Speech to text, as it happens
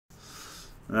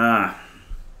Ah.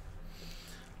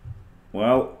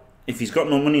 Well, if he's got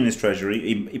no money in his treasury,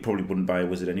 he probably wouldn't buy a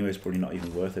wizard anyway. It's probably not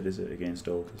even worth it, is it, against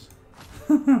ogres?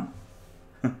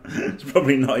 It's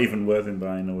probably not even worth him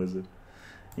buying a wizard.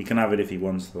 He can have it if he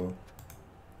wants, though.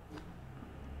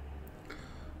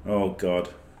 Oh, God.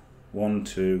 1,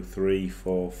 2, 3,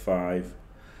 4, 5.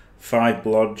 5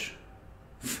 blodge.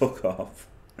 Fuck off.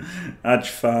 Edge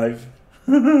 5.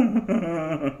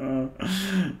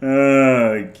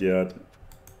 Oh, God.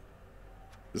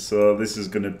 So this is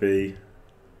going to be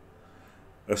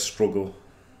a struggle.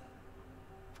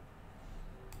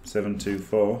 7, 2,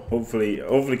 4. Hopefully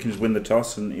he can just win the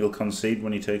toss and he'll concede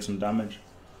when he takes some damage.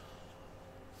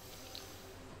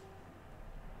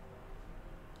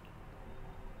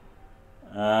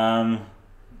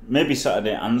 Maybe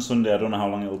Saturday and Sunday. I don't know how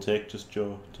long it'll take, just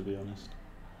Joe, to be honest.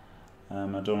 I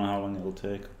don't know how long it'll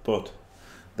take, but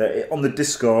on the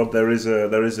Discord there is a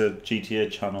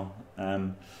GTA channel.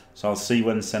 So I'll see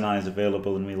when Senai is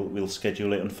available and we'll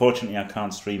schedule it. Unfortunately, I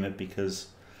can't stream it because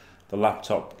the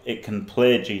laptop, it can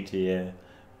play GTA,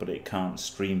 but it can't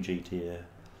stream GTA.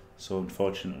 So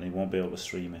unfortunately, won't be able to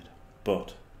stream it.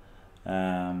 But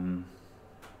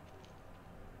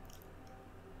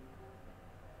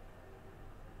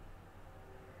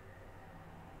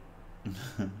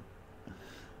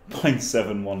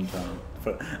one time.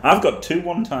 I've got 2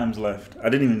 1 times left. I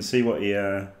didn't even see what he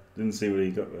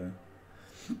got there.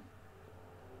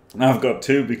 I've got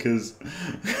 2 because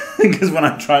when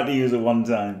I tried to use it one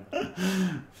time,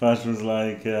 Fash was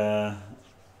like, Fash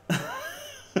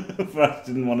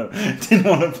didn't want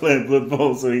to play Blood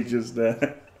Bowl, so he just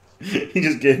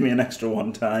gave me an extra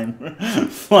 1 time.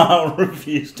 Flower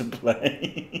refused to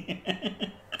play.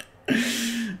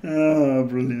 Oh,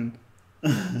 brilliant.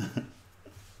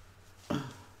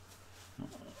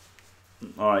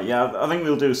 Alright, yeah, I think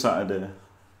we'll do Saturday.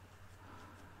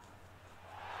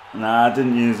 Nah, I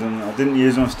didn't use them.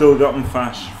 I've still got them,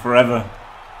 Fash, forever.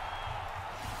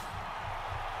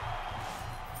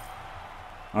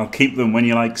 I'll keep them when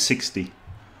you're like 60.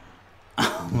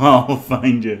 I'll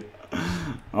find you.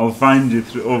 I'll find you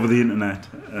over the internet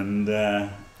and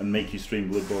make you stream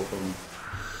Blood Bowl for me.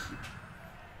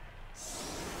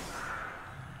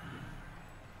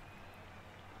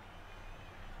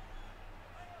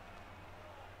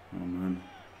 Oh man.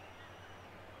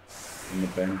 On the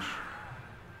bench.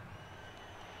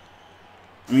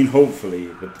 I mean, hopefully,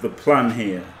 the plan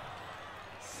here.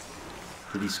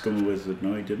 Did he scum a wizard?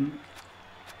 No, he didn't.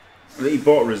 He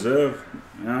bought a reserve.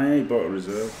 Yeah, he bought a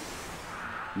reserve.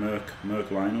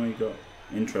 Merc Lino he got.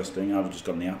 Interesting, I've just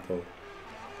got the apple.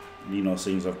 You know,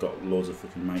 seems I've got loads of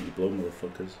fucking mighty blow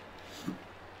motherfuckers.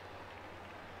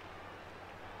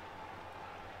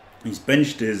 He's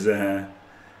benched his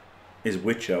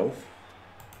witch elf.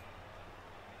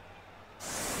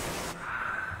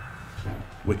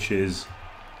 Which is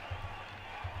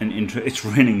it's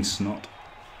raining snot.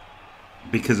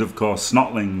 Because of course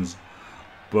snotlings,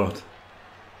 but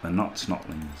they're not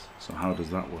snotlings. So how does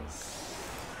that work?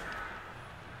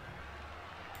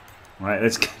 Right,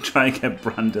 let's try and get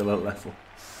Brandil at level.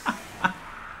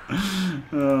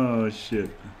 Oh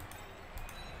shit.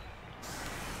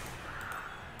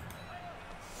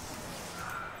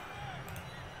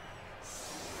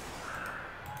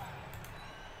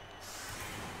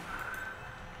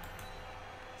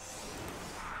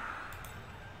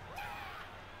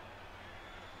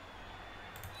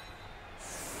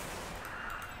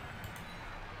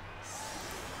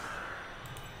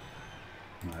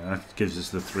 That gives us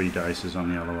the 3 dices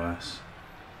on the LOS.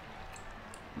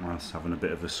 Whilst having a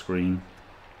bit of a screen.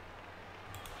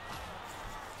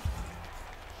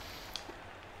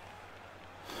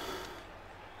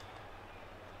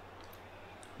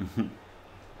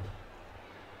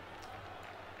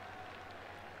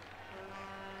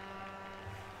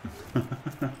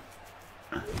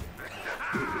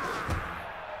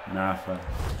 Nah,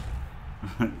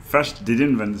 Fash did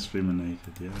invent the streamer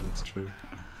naked, yeah, that's true.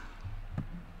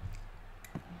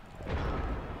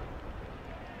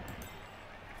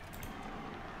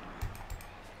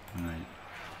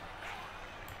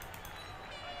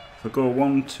 If I go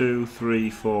 1, 2,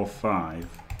 3, 4, 5.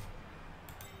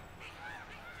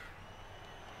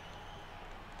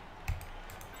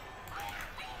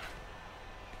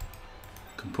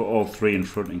 Can put all 3 in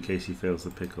front in case he fails to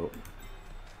pick up.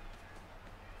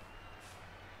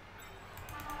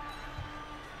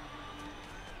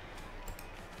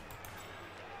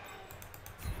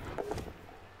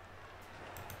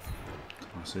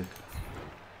 Classic.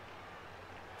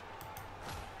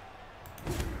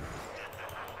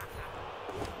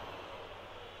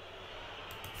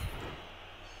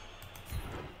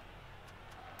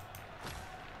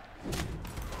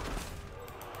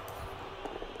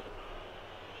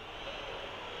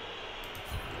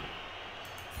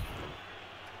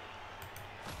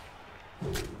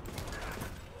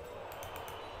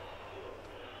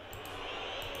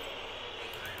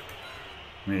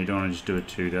 I mean, you don't want to just do a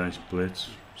 2 dice blitz,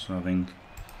 so I think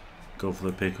go for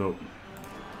the pickup.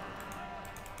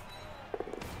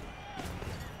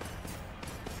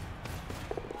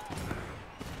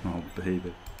 Oh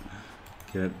baby,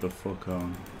 get the fuck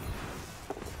on.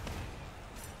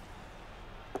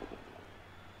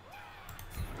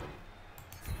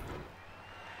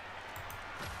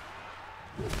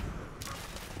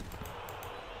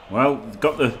 Well,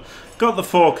 got the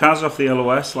 4 Kaz off the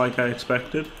LOS like I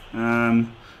expected.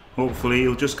 Hopefully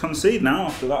he'll just concede now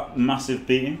after that massive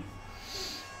beating.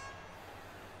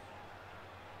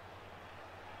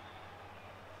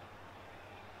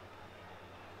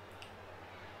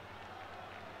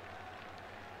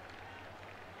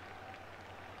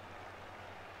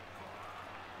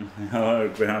 Oh,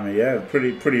 behind me, yeah,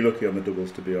 pretty lucky on the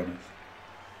doubles, to be honest.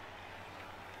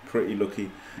 Pretty lucky.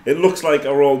 It looks like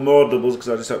I rolled more doubles because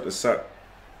I just have to sack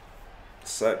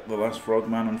the last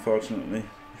frogman, unfortunately.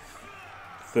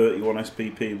 31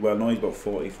 SPP. Well, no, he's got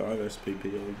 45 SPP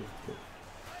over. But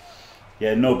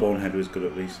yeah, no bonehead was good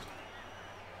at least.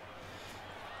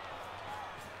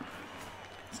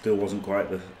 Still wasn't quite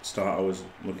the start I was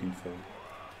looking for.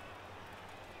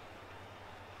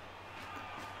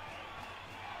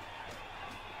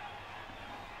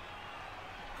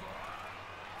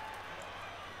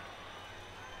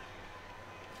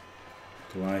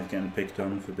 Goliath getting picked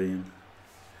on for being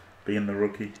the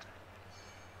rookie.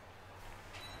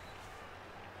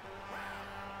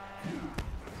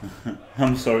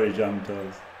 I'm sorry, Jam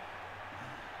Toys.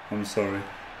 I'm sorry.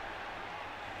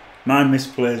 My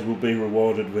misplays will be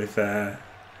rewarded with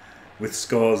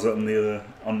scores on the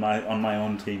on my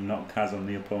own team, not Kaz on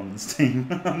the opponent's team.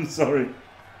 I'm sorry.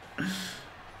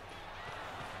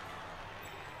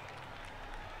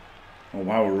 Oh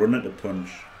wow, a run at the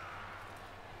punch.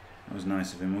 That was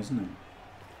nice of him, wasn't it?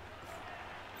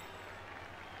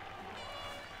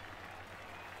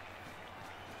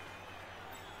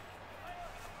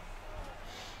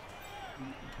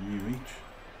 Can you reach?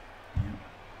 Yeah.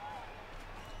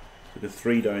 Took a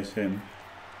 3 dice him.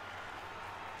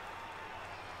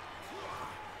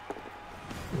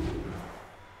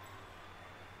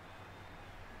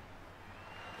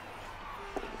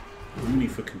 How many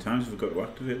fucking times have we got to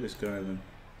activate this guy then?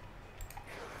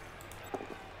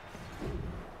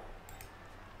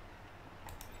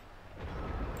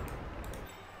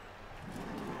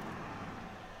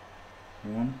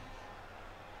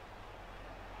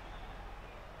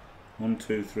 One,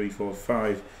 2, 3, 4,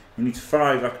 5. You need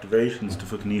 5 activations to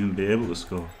fucking even be able to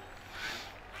score.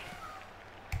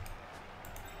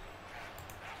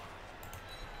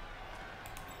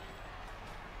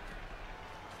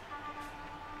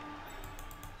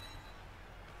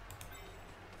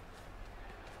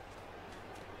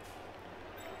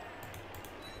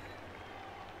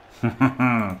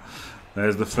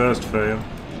 There's the first fail.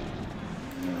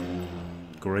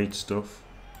 Great stuff.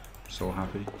 So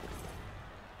happy.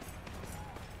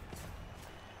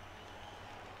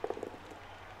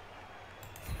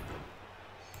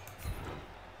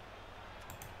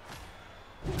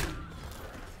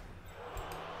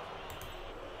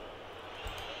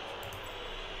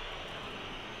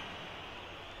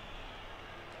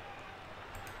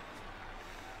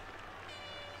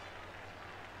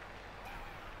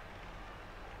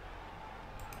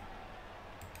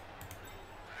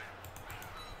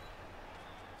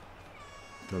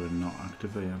 Got to not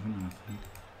activate, haven't I think?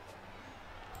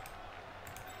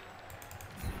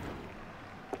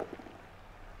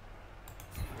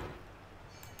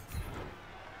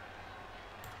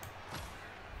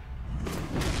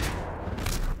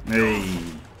 Hey.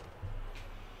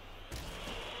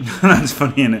 That's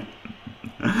funny, isn't it?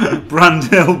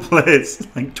 Brandhill plays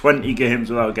like 20 games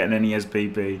without getting any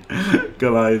SPP.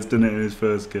 Goliath's done it in his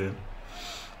first game.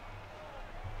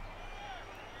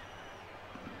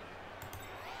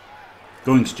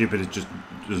 Going stupid is just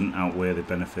doesn't outweigh the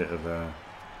benefit of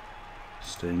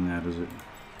staying there, does it?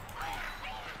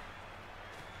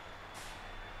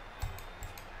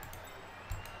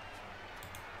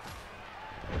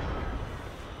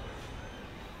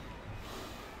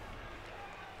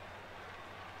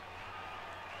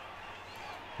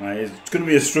 Right, it's going to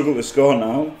be a struggle to score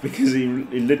now because he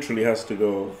literally has to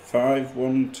go 5,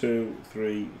 1, 2,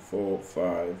 3, 4,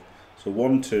 5. So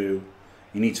 1, 2.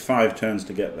 He needs 5 turns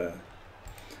to get there.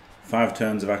 5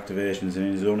 turns of activations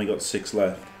and he's only got 6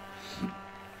 left.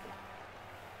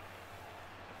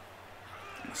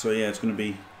 So yeah, it's gonna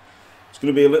be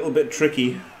a little bit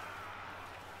tricky.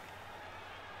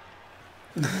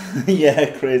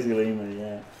 Yeah, crazy Lima,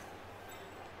 yeah.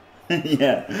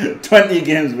 Yeah. 20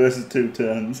 games versus 2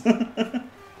 turns.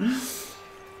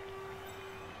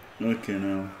 Okay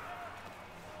now.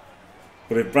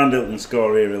 But if Brandil can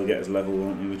score here, he'll get his level,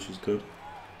 won't he? Which is good.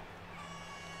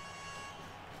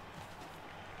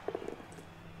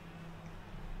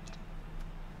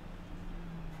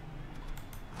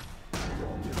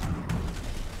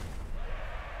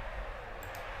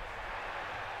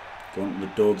 Going to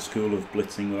the Dode school of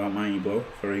blitzing without mighty blow.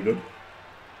 Very good.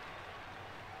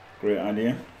 Great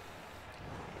idea.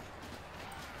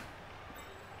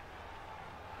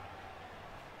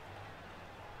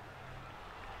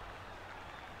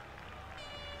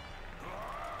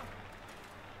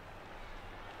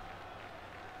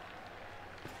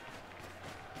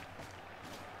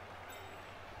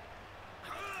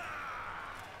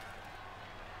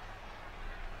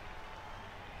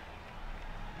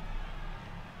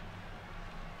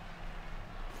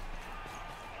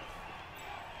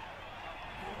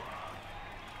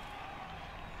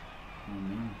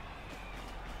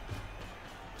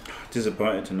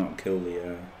 Disappointed to not kill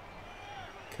the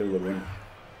run.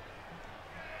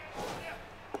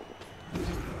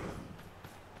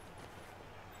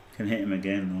 Can hit him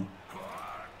again though.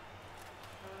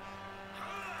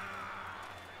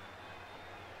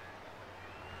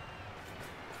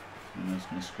 And that's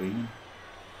my screen.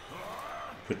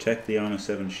 Protect the armor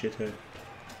 7 shithead.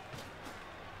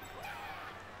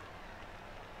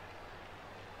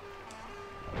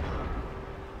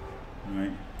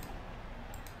 Right.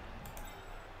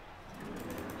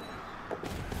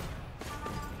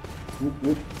 Whoop,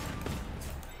 whoop.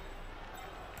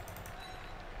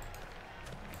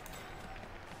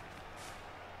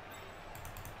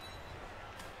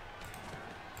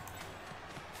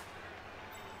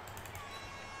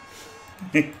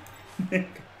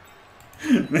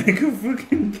 Make a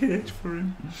fucking cage for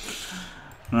him.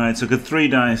 Right, so good 3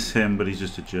 dice him, but he's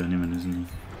just a journeyman, isn't he?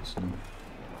 So,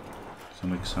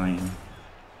 some exciting.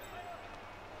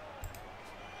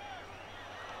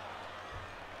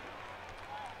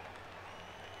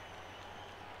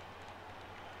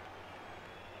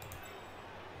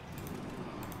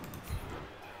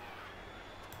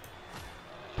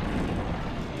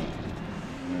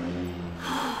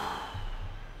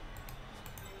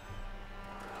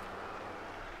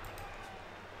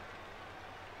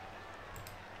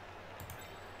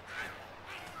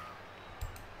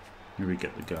 Maybe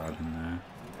get the guard in there.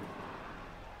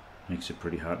 Makes it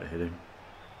pretty hard to hit him.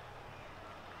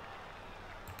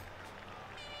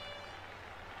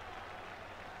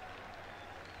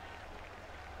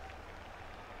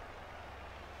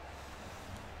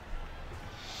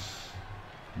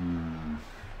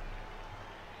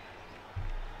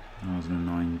 That was an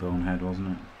annoying bonehead,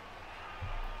 wasn't it?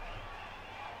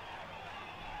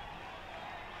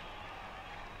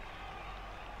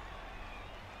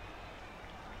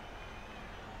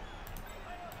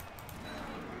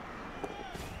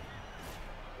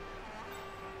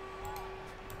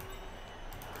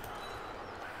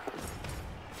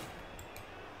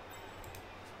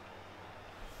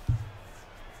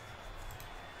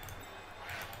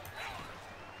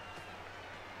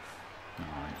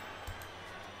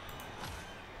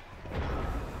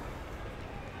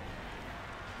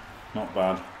 Not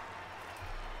bad.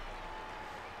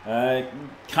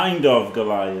 Kind of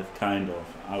Goliath, kind of.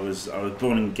 I was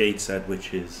born in Gateshead,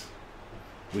 which is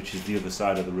the other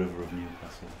side of the river of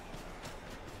Newcastle.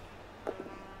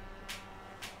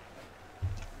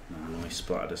 No, he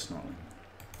splattered a snotling.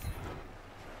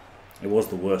 It was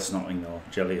the worst snotling though,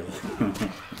 Jelly.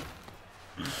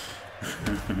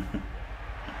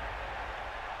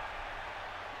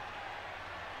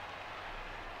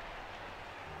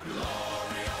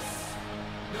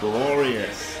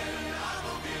 Glorious.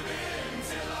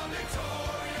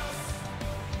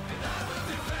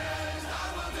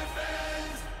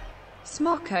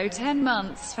 Smocko 10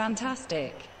 months,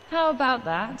 fantastic. How about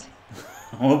that?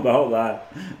 How about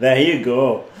that? There you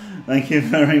go. Thank you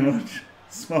very much,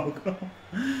 Smocko.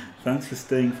 Thanks for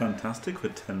staying fantastic for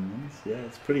 10 months. Yeah,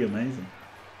 it's pretty amazing.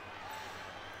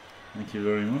 Thank you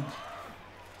very much.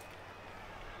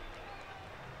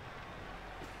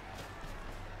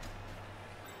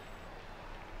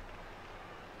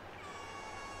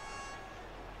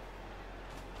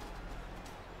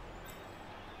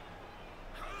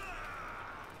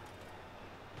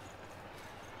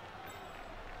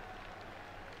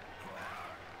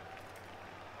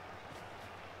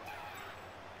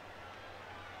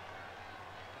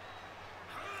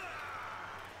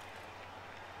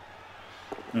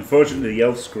 Unfortunately, the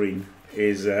elf screen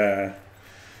is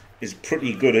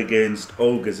pretty good against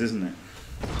ogres, isn't it?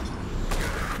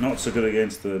 Not so good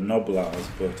against the noblars,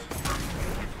 but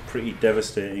pretty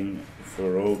devastating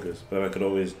for ogres. But I could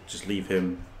always just leave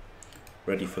him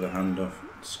ready for the handoff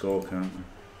score, can't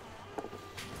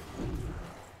I?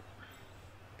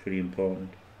 Pretty important.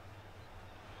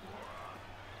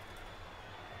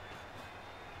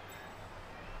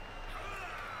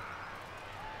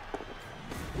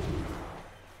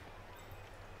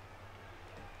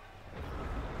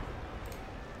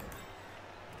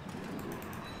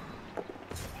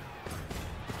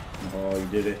 Oh, he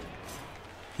did it.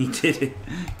 He did it.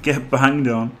 Get banged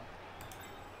on.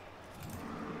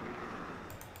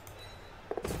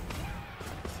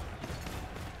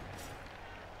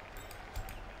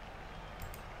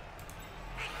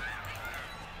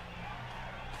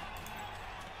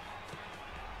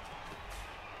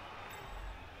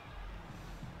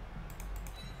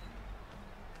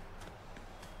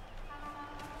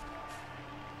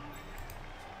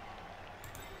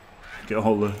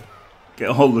 Get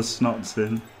all the snots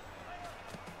in.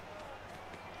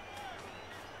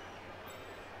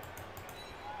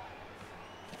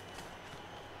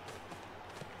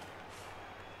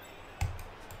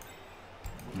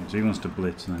 So he wants to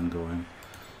blitz and then go in.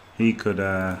 He could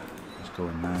just go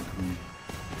in there, couldn't he?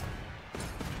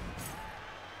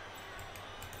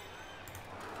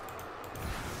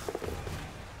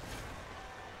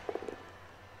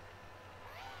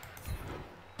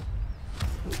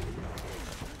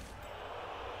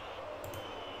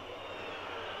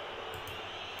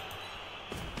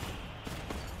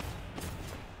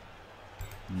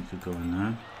 You could go in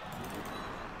there.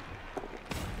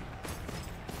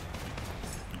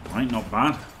 Alright, not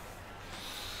bad.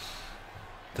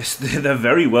 They're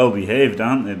very well behaved,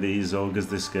 aren't they, these Ogres,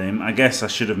 this game? I guess I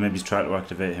should have maybe tried to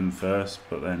activate him first,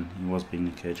 but then he was being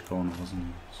a cage corner, wasn't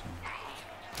he?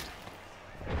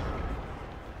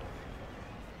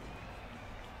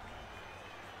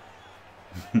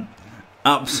 So.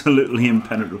 Absolutely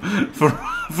impenetrable.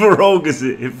 For Ogres,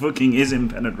 it fucking is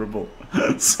impenetrable.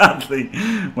 Sadly.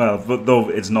 Well, but though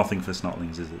it's nothing for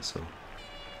Snotlings, is it? So.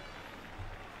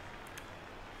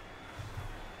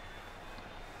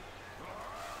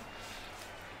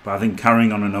 But I think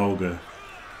carrying on an Ogre,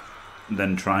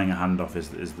 then trying a handoff is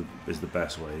the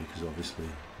best way, because obviously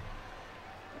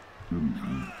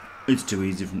it's too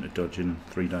easy for him to dodge in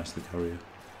 3 dice the carrier.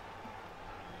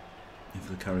 If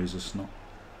the carrier's a Snot.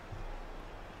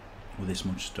 With this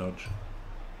much dodge.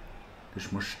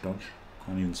 This much dodge.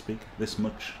 Can't even speak. This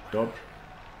much dodge.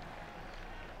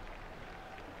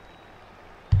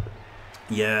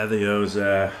 Yeah, there's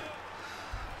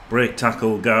break,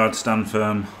 tackle, guard, stand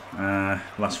firm.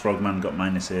 Last Frogman got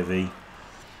minus AV.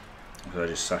 So I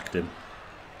just sacked him.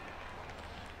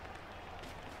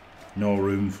 No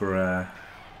room for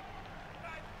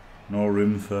you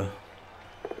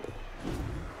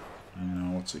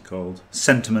know, what's it called?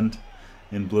 Sentiment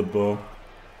in Blood Bowl.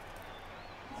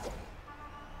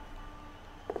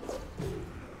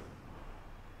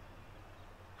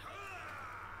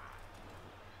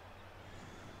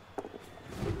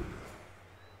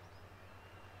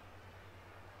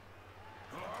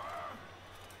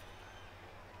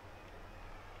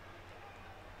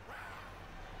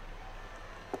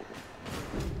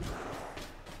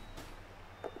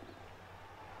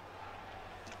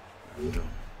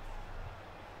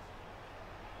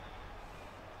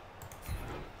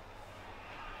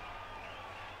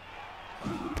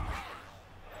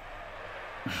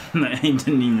 He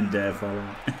didn't even dare follow.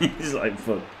 He's like,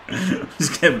 fuck.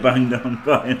 Just get banged on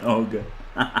by an Ogre.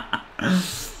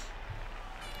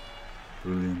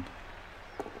 Brilliant.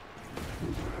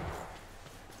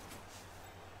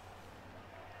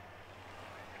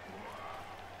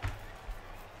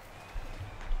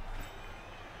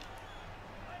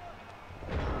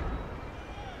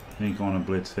 I think I want to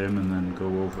blitz him and then go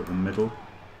over the middle.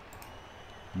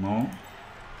 No.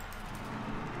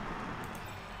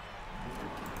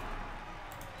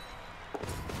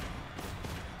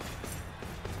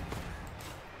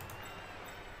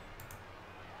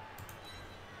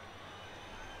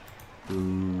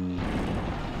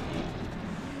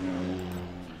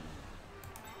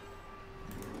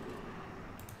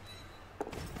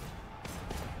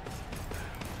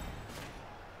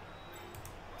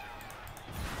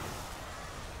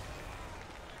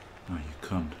 Oh, you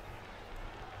cunt.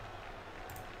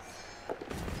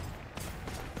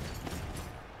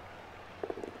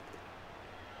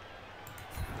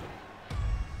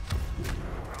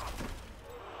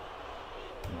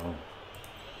 Wow.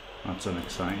 That's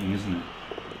unexciting, isn't it?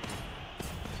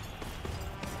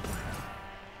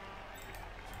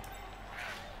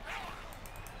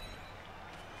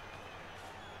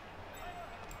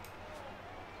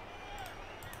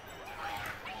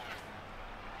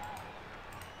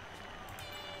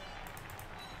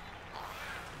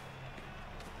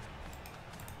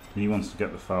 He wants to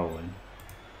get the foul in.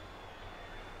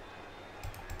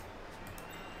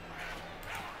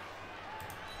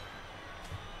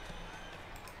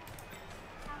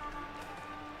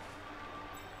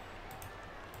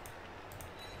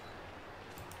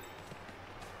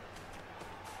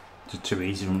 It's too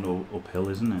easy from uphill,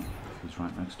 isn't it? If he's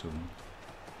right next to him.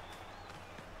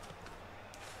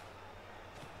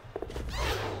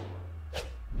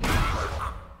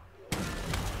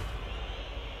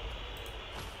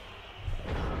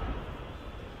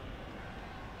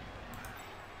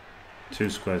 Two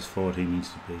squares forward he needs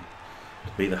to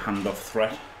be the handoff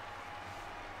threat.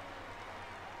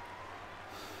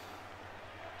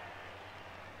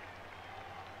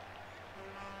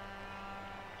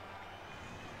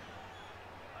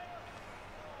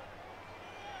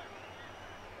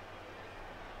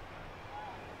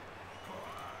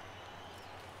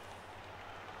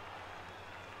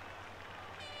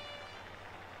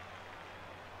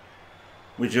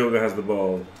 Which ogre has the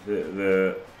ball?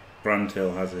 The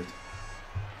Brandtail has it.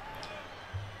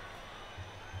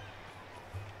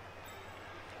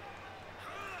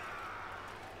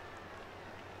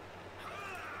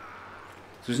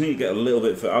 So we just need to get a little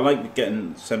bit. I like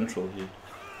getting central here.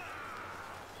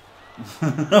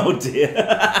 Oh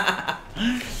dear.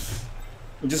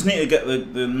 We just need to get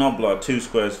the Noblar 2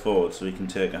 squares forward so we can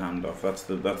take a handoff. That's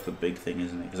the big thing,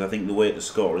 isn't it? Because I think the way to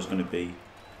score is going to be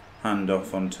hand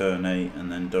off on turn 8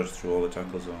 and then dodge through all the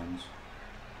tackle zones.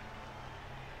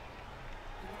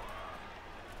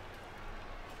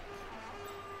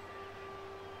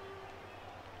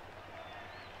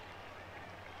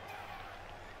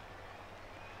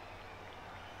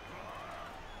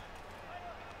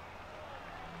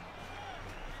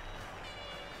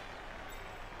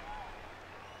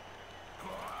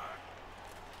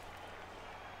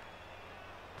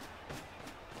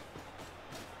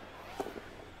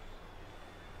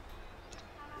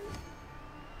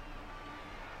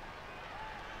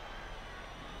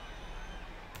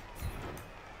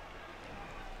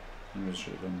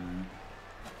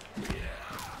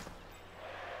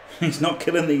 He's not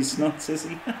killing these snots, is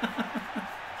he?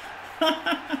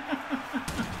 I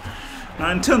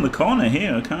can turn the corner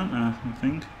here, can't I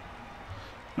think.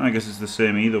 I guess it's the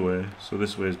same either way, so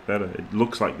this way is better. It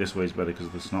looks like this way is better because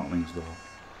of the snotlings though.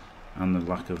 And the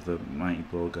lack of the mighty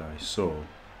bow guy. So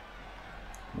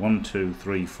 1, 2,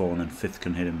 3, 4 and then 5th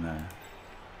can hit him there.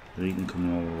 Then he can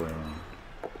come all the way around.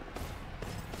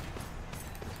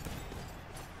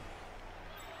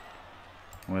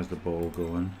 Where's the ball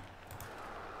going?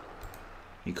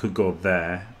 He could go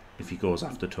there if he goes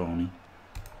after Tony.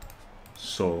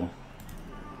 So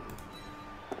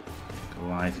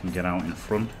Goliath can get out in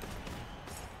front.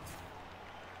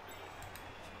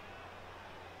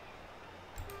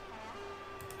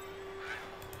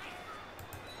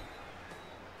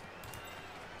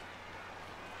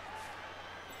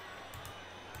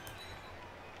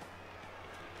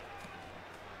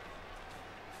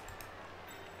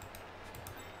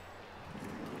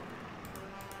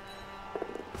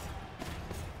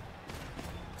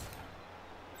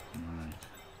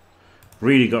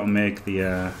 Really got to make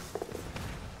the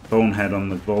bonehead on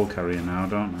the ball carrier now,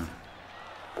 don't I?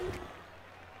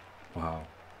 Wow.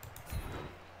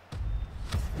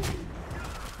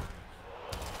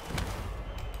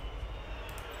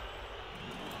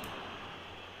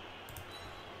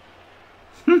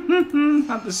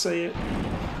 Had to say it.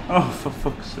 Oh, for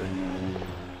fuck's sake.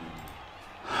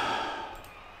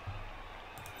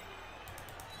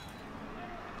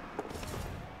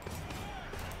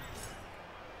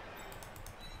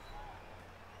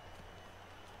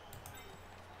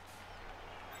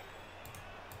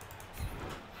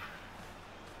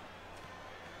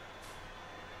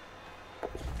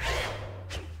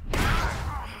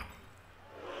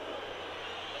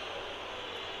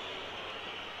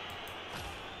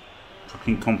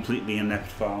 Completely inept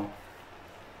foul.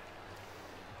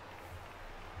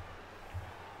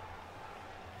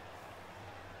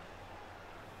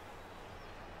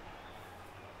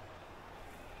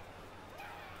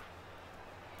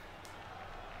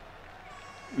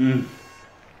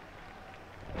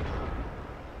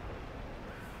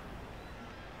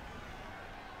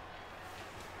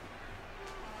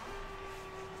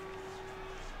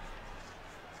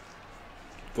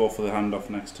 Go for the handoff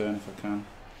next turn if I can.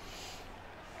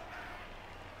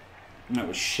 That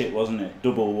was shit, wasn't it?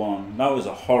 Double one. That was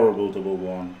a horrible double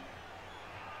one.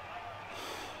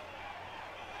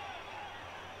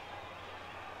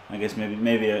 I guess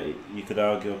maybe you could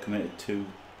argue I committed too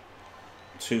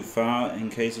far in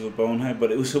case of a bonehead,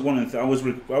 but it was one of the I was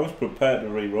prepared to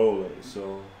re-roll it,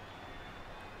 so.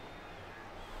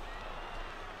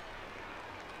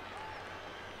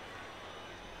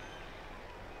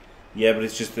 Yeah, but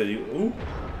it's just that ooh.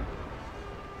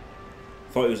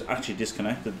 Thought he was actually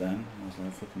disconnected then. I was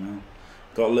like, fucking hell.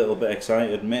 Got a little bit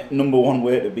excited. Number one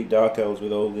way to beat Dark Elves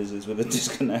with Ogres is with a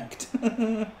disconnect.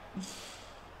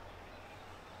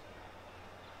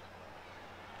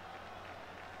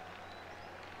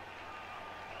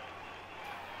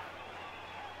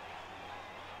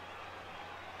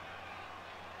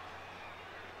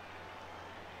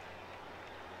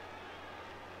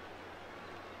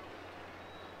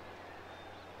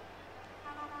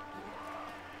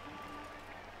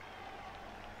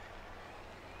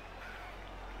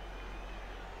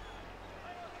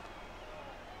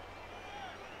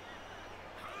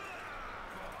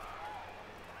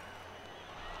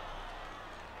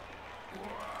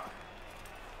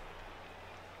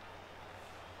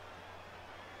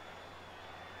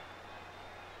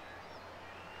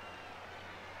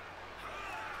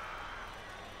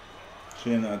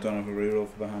 Shame that I don't have a reroll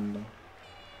for the handle.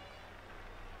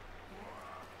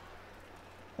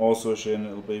 Also shame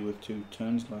it'll be with 2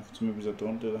 turns left, so maybe I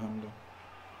don't do the handle.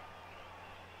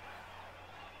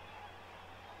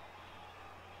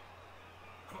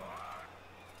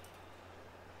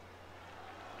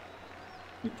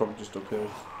 You're probably just uphill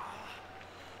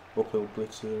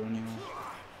blitz here anyway.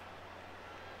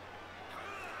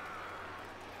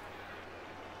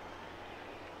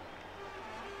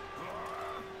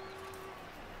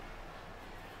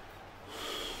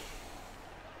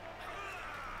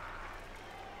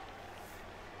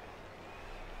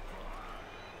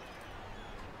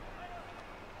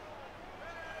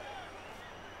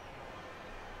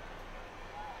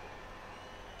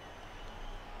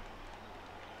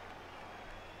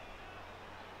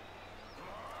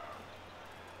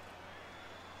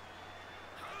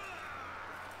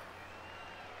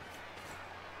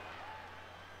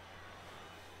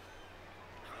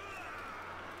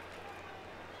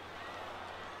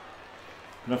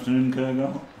 Good afternoon,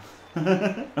 Kurgo.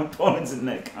 Opponents in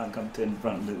net can't contain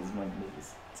front is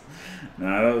magnificent.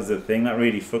 Nah, that was the thing. That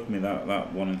really fucked me,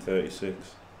 that 1 in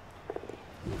 36.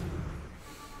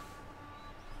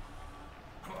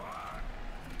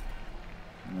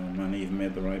 Oh man, he even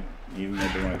made the right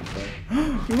play.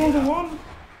 You rolled a 1!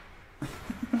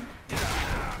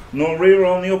 No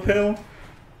reroll on the uphill.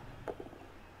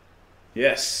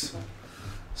 Yes.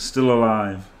 Still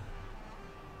alive.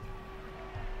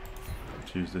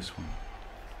 Choose this one.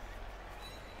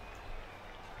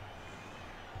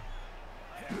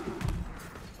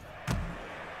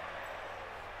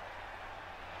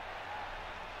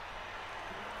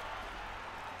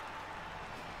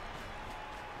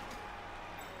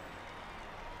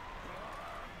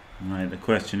 Right, the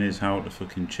question is how to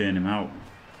fucking chain him out,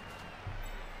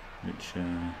 which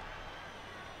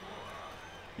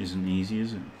isn't easy,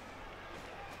 is it?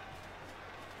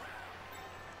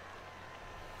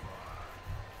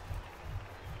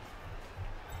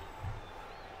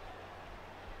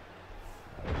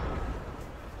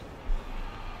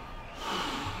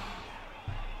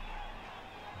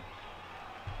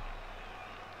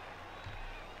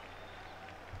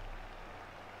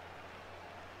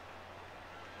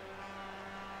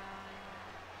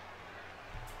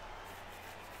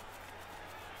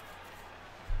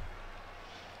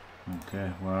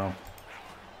 Okay, well,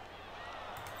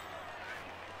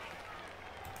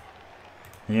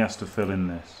 he has to fill in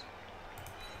this.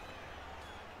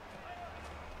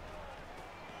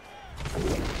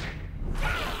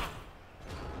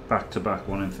 Back to back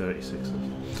 1 in 36.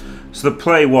 So the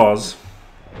play was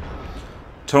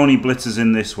Tony blitzes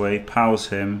in this way, powers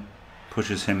him,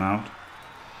 pushes him out.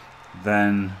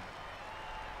 Then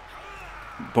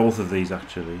both of these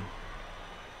actually.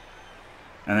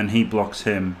 And then he blocks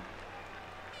him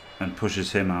and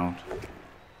pushes him out,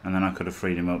 and then I could have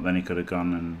freed him up, then he could have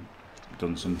gone and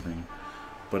done something,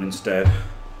 but instead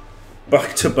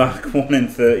back to back 1 in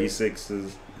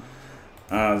 36s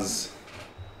as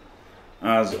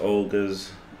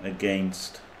Ogres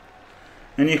against,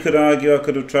 and you could argue I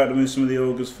could have tried to move some of the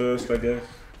Ogres first, I guess,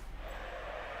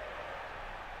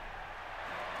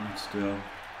 and still.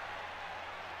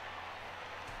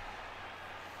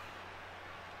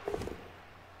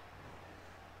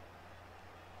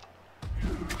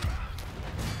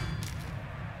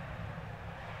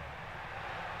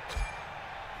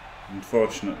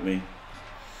 Unfortunately,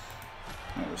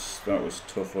 that was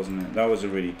tough, wasn't it? That was a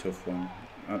really tough one.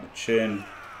 I had to chain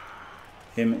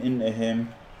him into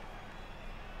him.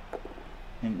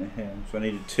 So I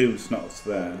needed 2 snots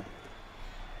there.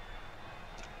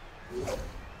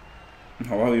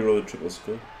 Oh wow, he rolled a triple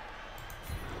skull.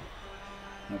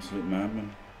 Absolute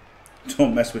madman.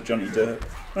 Don't mess with Johnny Dirt.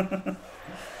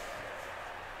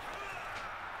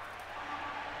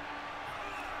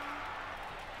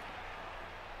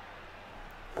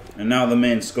 And now the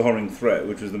main scoring threat,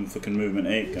 which was the fucking movement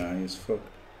 8 guy, is fucked.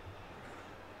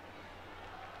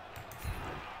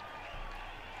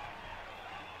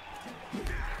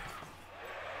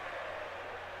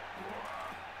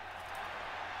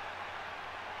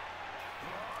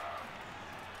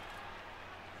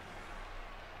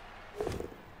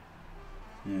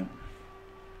 Yeah.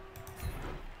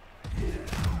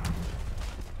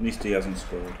 At least he hasn't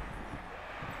scored.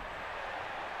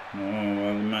 Oh,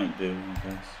 well, he might do, I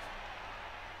guess.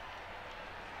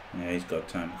 Yeah, he's got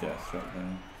time to get a threat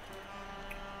there.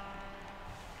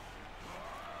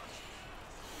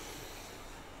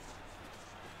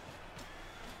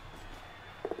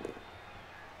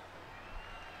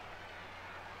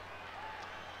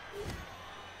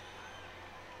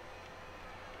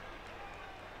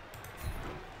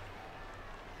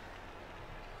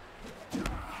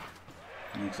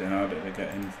 Makes it harder to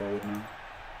get in forward now.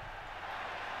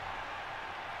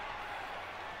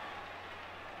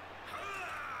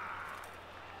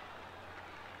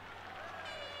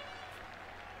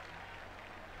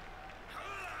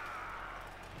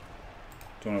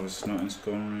 Don't have a snot in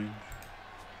scoring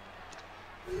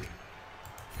range.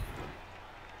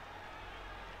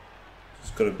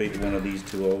 Just got to beat one of these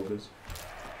two ogres.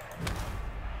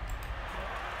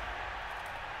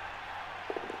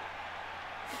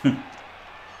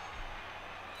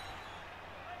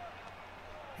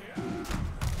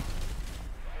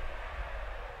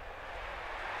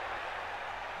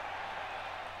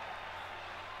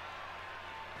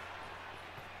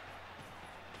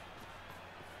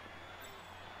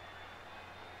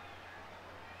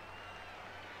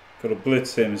 Got to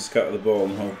blitz him, scatter the ball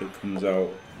and hope it comes out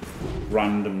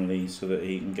randomly so that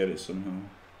he can get it somehow.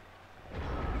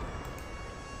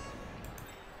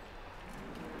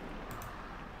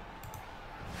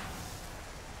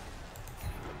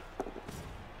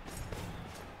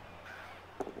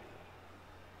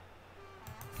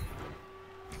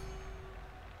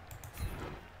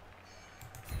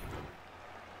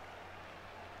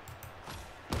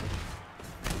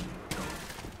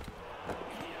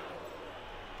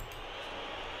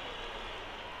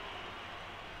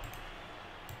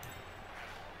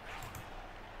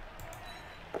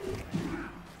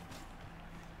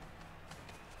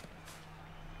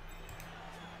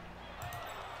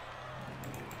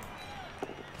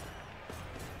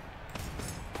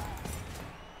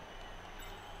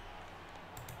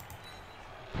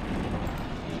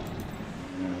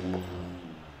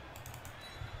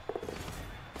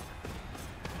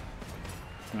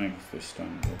 Thanks for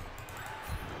stand up.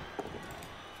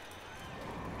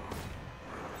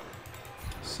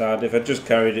 Sad, if I just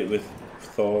carried it with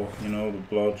Thor, you know, the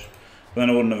blodge, then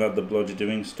I wouldn't have had the blodge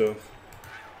doing stuff.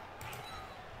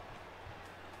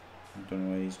 I don't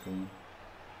know where he's going.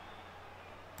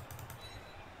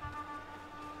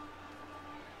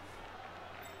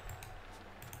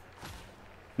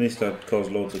 At least I'd cause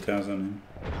loads of cars on him.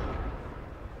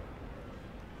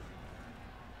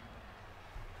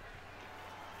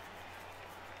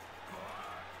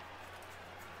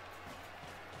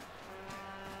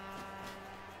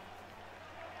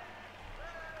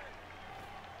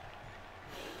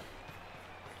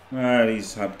 Well,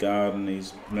 he's had guard and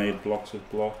he's made blocks with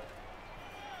block.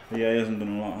 But yeah, he hasn't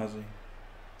done a lot, has he?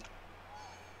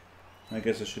 I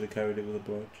guess I should have carried it with a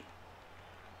blodge.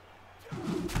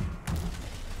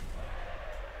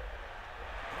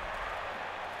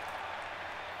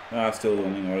 I still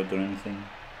don't think I would have done anything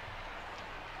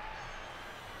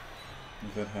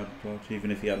if I'd had blodge,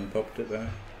 even if he hadn't popped it there.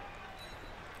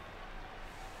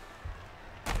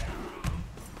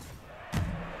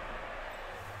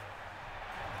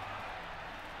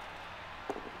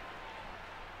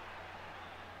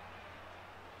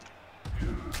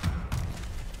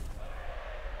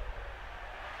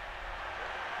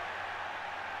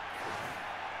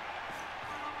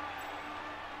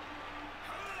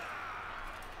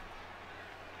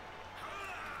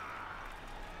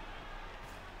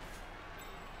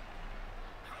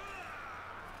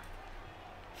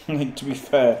 Like, to be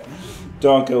fair,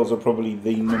 Dark Elves are probably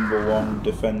the #1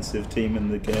 defensive team in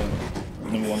the game.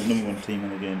 Number one team in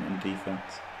the game in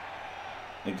defense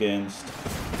against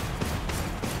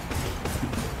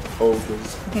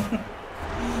Ogres.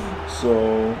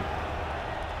 So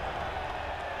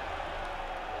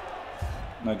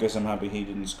I guess I'm happy he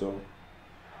didn't score.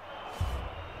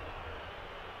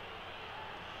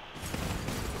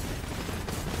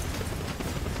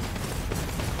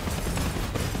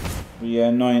 But yeah,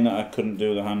 annoying that I couldn't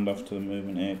do the handoff to the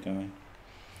movement 8 guy.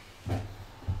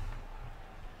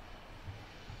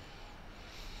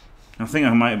 I think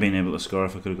I might have been able to score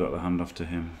if I could have got the handoff to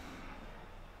him.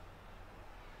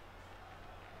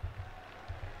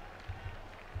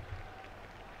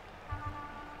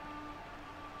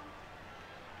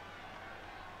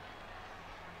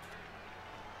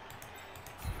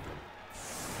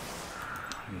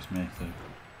 Just make the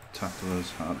tacklers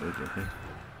harder to hit.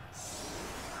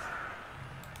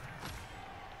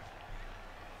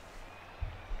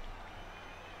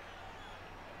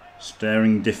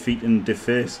 Staring defeat and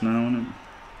deface now, isn't it?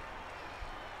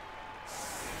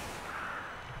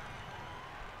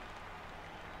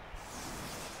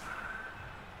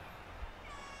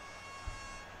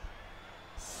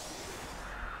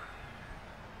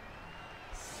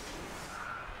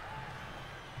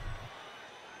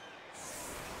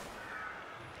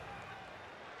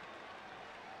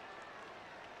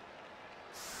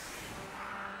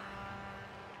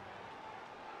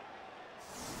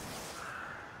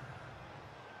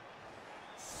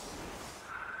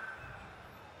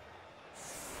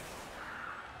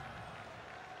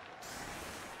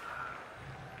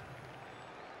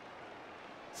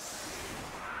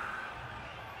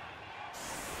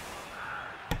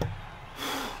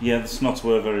 Yeah, the Snots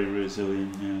were very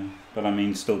resilient, yeah. But I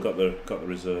mean, still got the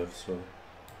reserve, so.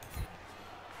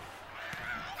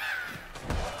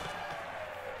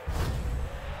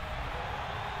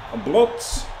 A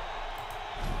Blutz!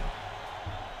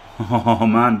 Oh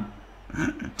man.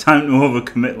 Time to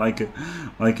overcommit like a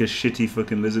shitty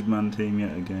fucking lizard man team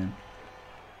yet again.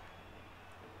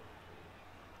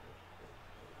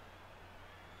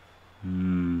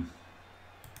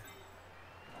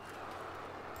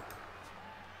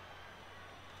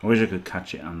 I wish I could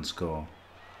catch it and score.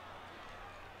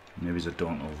 Maybe I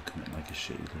don't overcommit like a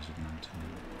shitty lizard man team.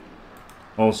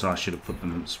 Also, I should have put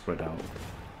them spread out.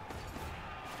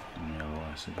 On the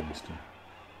LOS against it.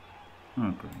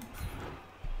 Oh, great.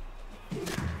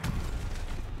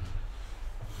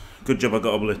 Good job I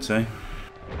got a blitz, eh?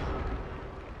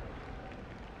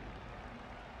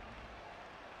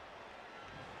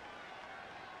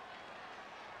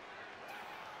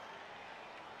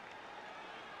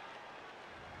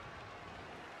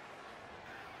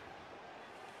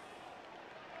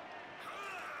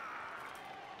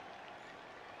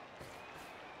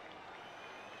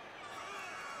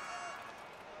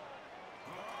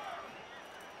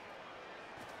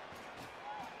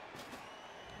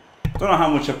 I don't know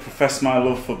how much I've professed my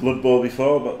love for Blood Bowl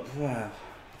before, but wow,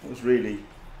 that was really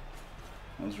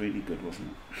good,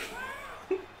 wasn't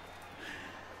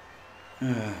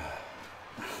it?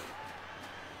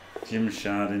 Jim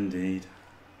Shard indeed.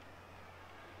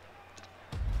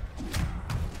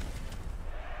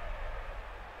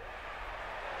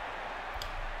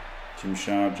 Jim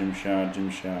Shard.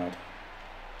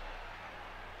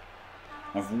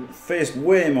 I've faced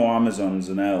way more Amazons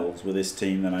and elves with this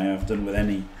team than I have done with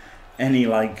any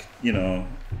like, you know,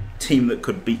 team that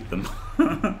could beat them.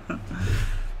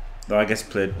 Though I guess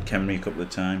played Khemri a couple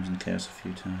of times and Chaos a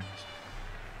few times.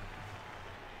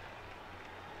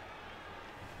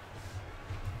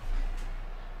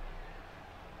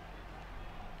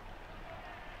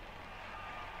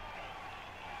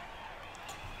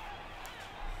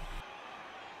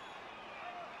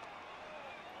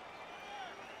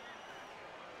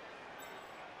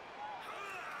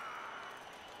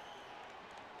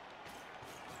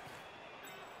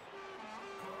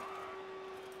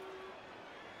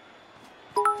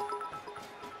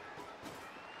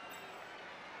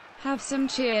 Have some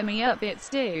cheer me up bits,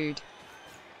 dude.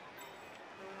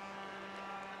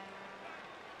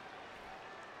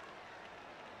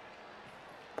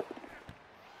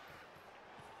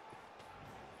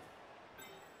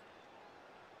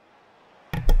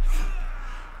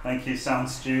 Thank you, Sound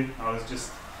Stew.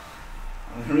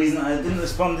 The reason I didn't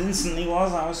respond instantly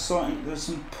was I was sorting. There was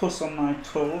some pus on my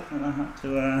toe and I had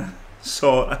to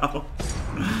sort out.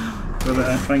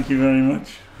 But thank you very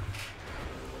much.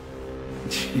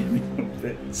 Jimmy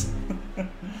bits.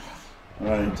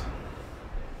 Right.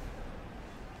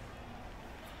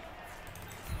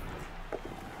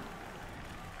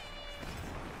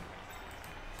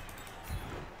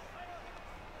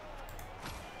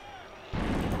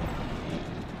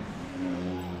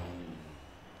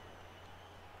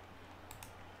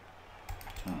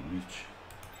 Can't reach.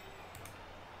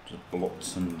 Just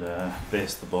blitz and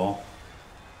base the ball.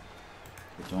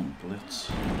 They don't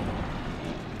blitz.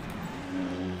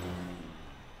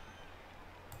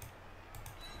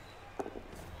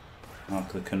 Mark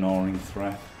the canoring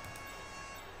threat.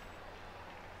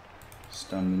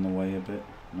 Stand in the way a bit.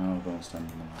 No, don't stand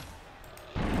in the way.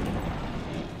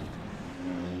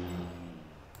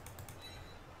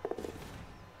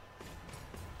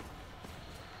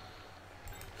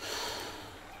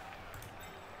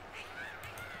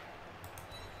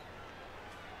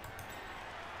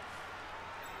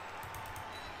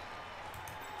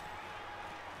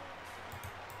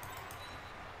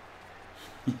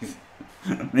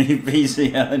 Me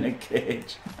BCL in a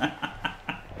cage.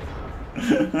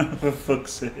 For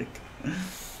fuck's sake.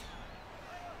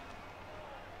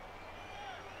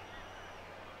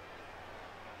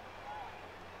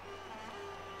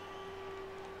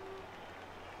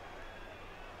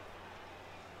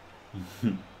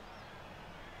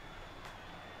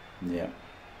 Yeah.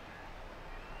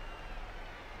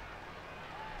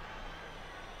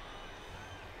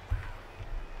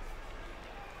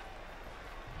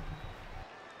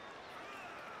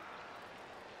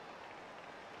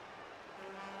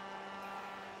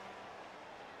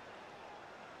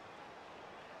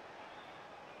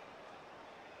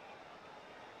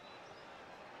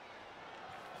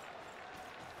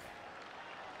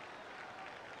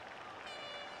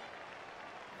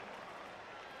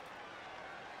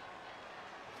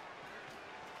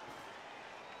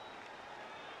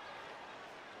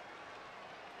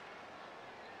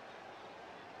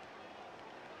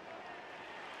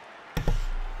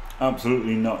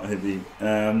 Absolutely not heavy.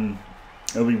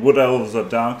 It'll be wood elves or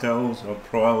dark elves or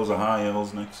pro elves or high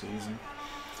elves next season.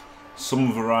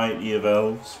 Some variety of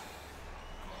elves.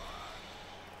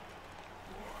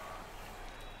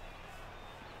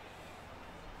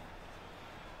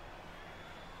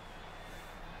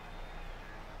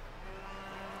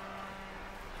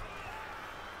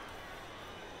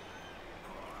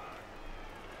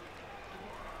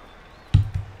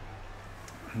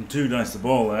 I can 2 dice the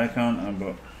ball there, can't I?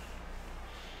 But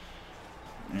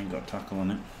I ain't got a tackle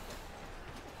on it.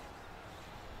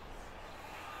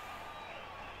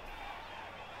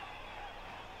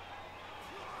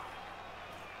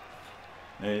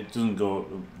 It doesn't go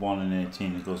 1 in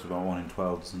 18, it goes to about 1 in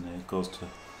 12, doesn't it? It goes to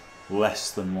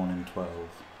less than 1 in 12.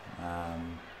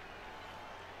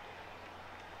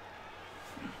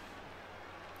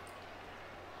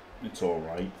 It's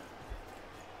alright.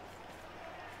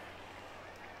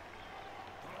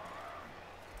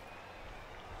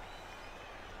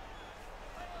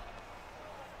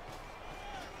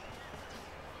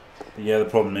 But yeah, the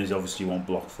problem is obviously you want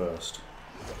block first.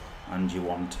 And you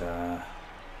want...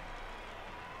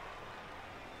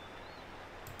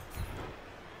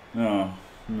 No,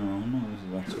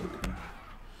 that's okay.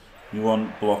 You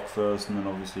want block first, and then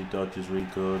obviously dodge is really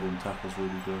good, and tackle's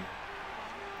really good.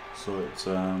 So it's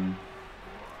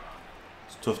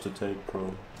tough to take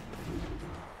pro.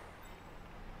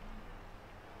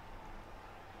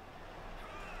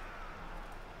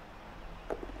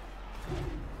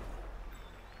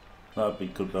 That'd be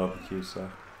good barbecue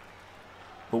sack.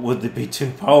 But would they be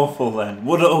too powerful then?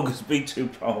 Would ogres be too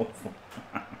powerful?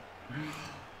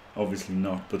 Obviously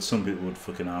not, but some people would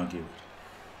fucking argue it.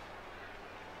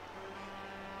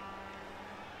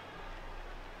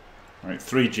 Right,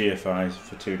 3 GFIs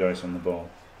for 2 dice on the ball.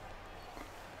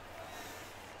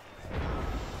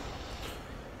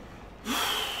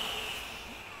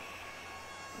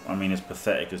 I mean, as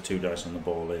pathetic as 2 dice on the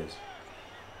ball is.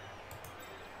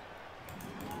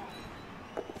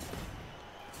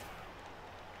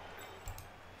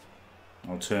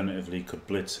 Alternatively, you could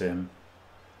blitz him.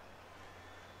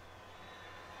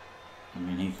 I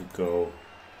mean, he could go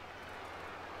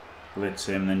blitz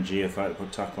him, then GFI to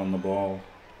put tackle on the ball.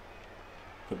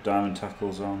 Put diamond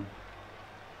tackles on.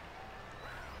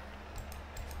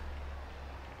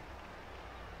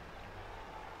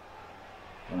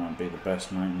 That might be the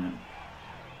best, mightn't it?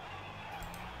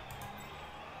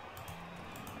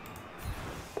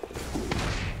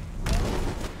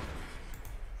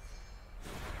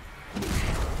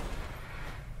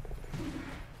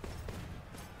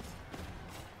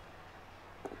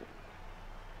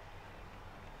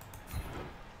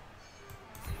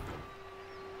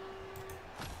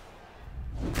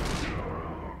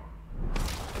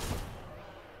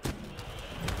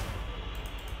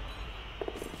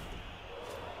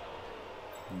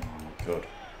 Good.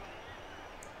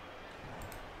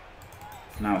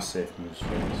 Now safe moves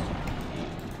first.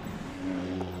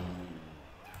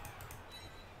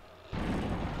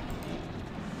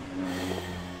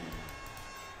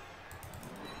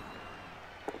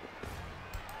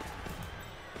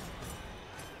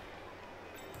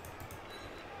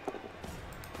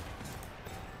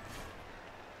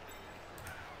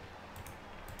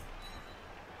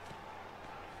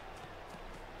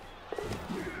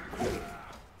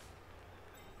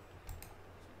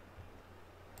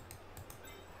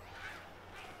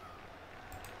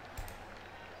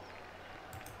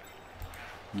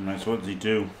 Right, so what does he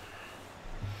do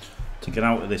to get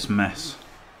out of this mess?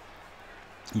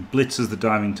 He blitzes the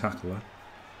diving tackler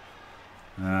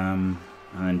and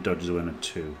then dodges away at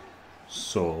 2.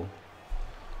 So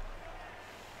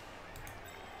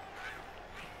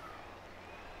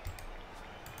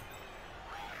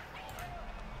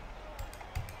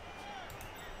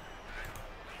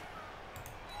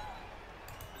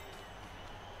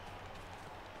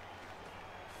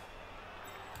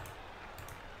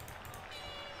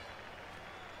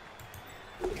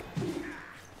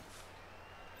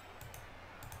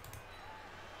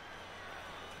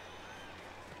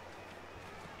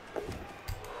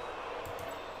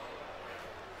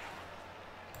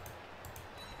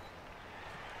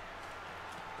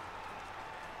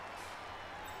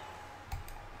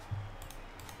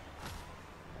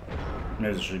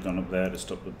maybe I should have gone up there to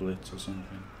stop the blitz or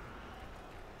something.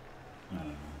 I don't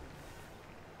know.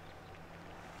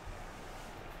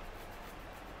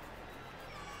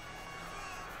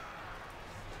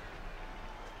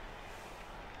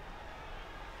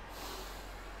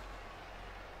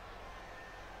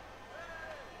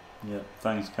 Yep,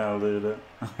 thanks Carl, did it.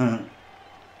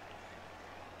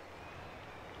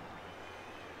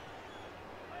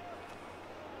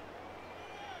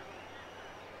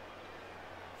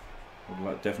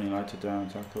 definitely like to down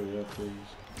tackle, yeah, please.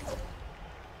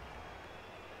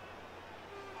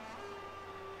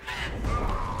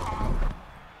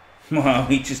 Wow,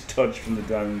 he just dodged from the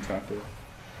down tackle.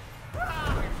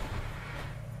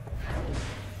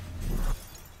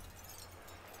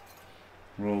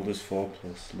 Rolled as 4+,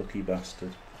 lucky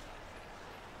bastard.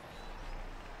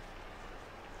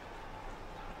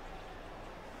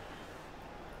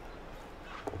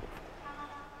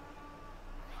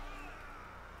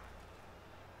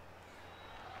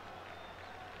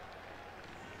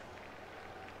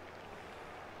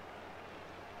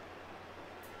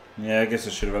 Yeah, I guess I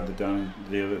should have had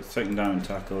the second down and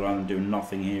tackle rather than doing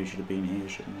nothing here. Should have been here,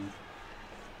 shouldn't I?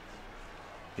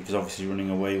 Because obviously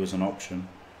running away was an option.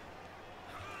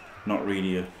 Not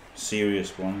really a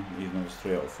serious one, even though it's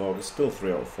 3 out of 4. It's still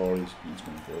 3 out of 4 he's going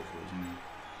to go for, isn't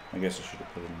he? I guess I should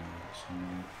have put him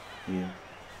there. So,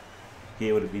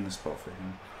 here would have been the spot for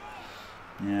him.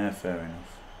 Yeah, fair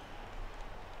enough.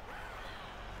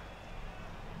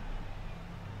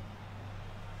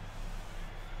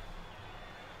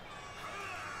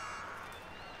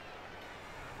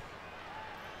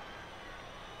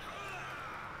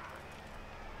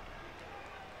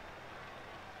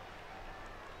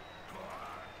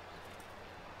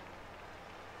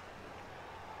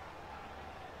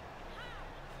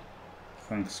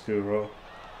 Thanks, Skuro.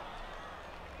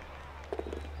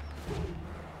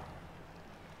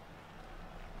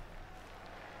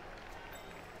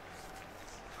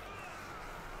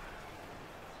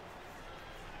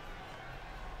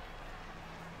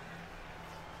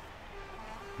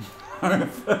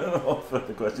 All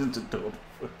further questions to Todd.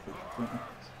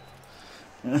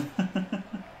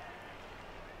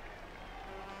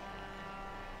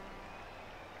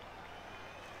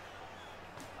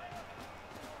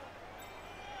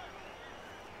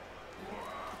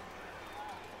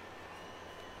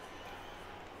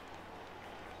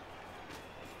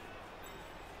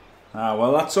 Ah,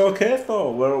 well, that's okay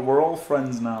though. We're all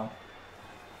friends now.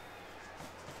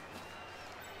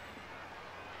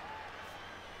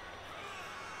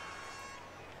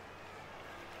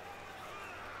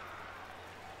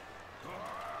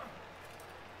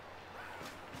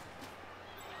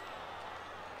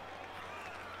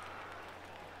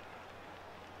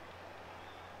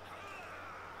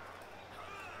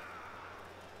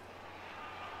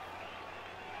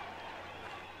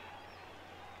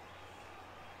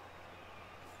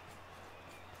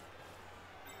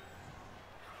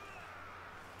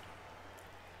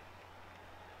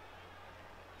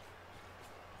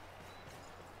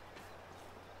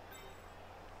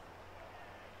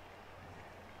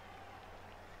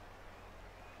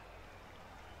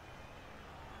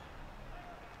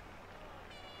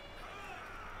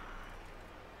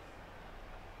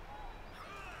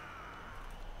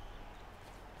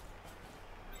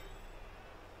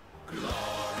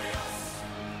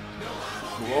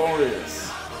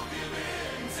 Glorious.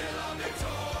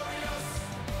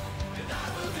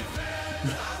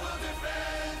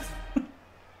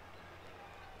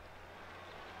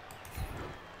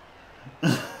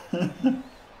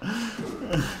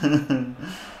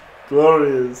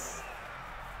 Glorious.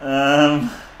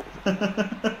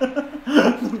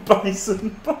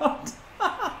 Bison butt.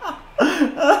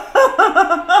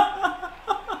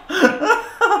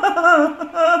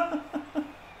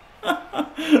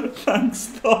 Thanks,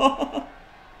 Thor.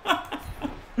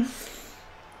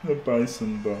 The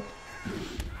bison butt.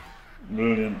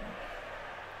 Brilliant.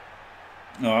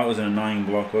 Oh, that was an annoying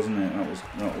block, wasn't it?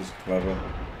 That was clever.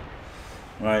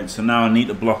 Right, so now I need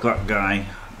to block that guy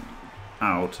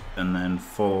out and then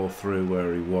fall through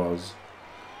where he was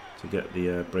to get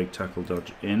the break tackle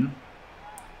dodge in.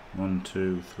 1,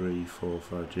 2, 3, 4,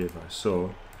 5 GFI.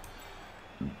 So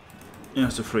he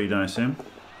has to free dice him.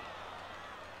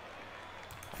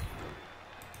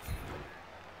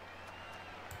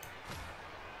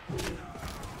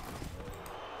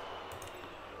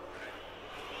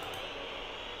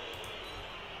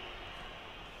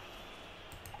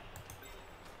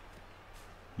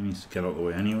 He needs to get out of the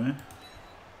way anyway.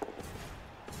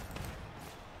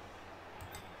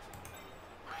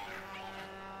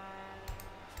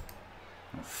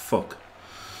 Oh, fuck.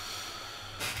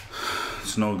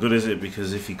 It's no good, is it?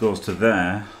 Because if he goes to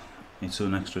there, it's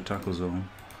an extra tackle zone.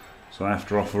 So I have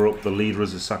to offer up the leader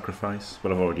as a sacrifice.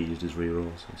 But I've already used his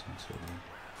reroll, so it's not so bad.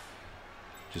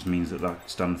 Just means that that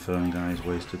stand firm guy is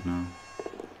wasted now.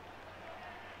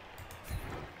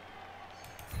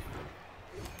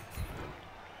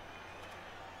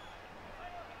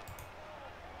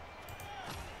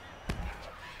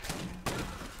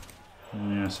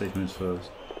 Yeah, sequence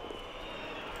first.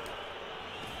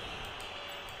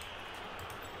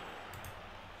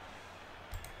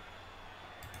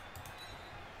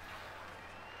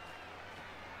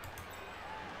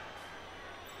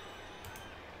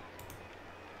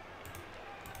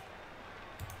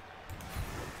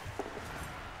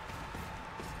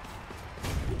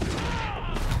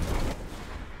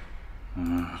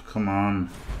 Come on.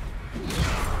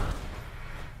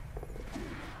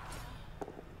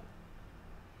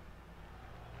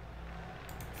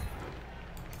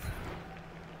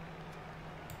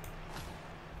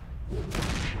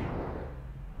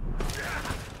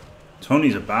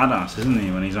 Tony's a badass, isn't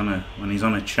he? When he's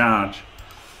on a charge.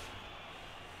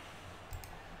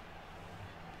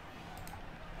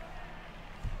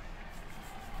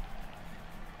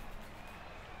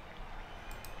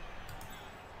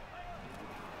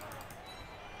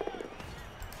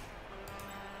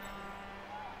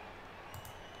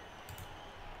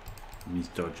 He's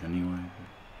dodge anyway.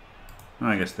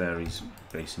 I guess there he's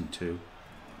basing 2.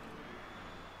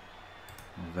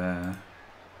 There.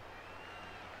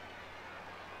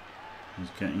 He's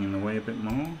getting in the way a bit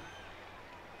more.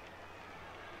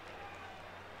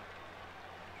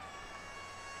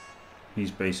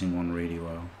 He's basing 1 really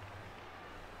well.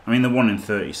 I mean, they're 1 in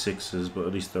 36s, but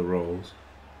at least they're rolls.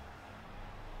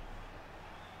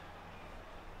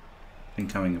 I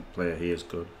think having a player here is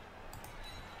good.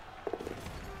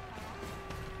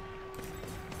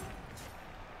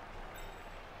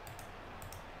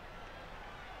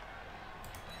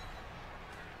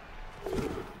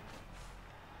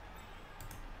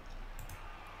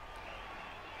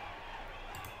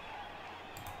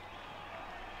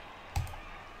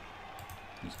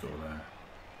 Let's go there.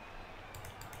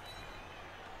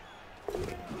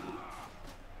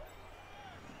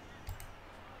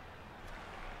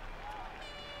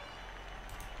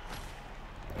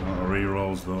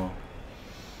 Re-rolls though.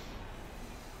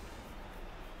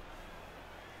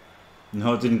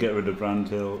 No, I didn't get rid of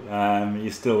Brandhill.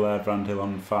 You're still there, Brandhill,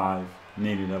 on 5.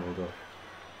 Nearly leveled up.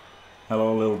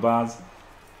 Hello, Lil Baz.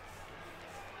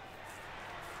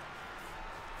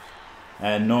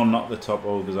 No, not the top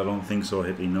ogres. I don't think so,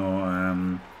 Hippie.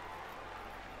 No.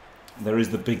 There is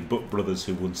the Big Butt Brothers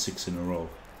who won 6 in a row.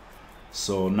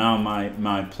 So now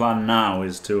my plan now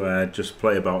is to just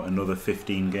play about another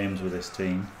 15 games with this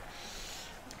team.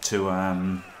 To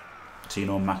you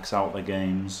know, max out the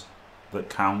games that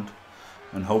count,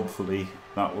 and hopefully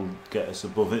that will get us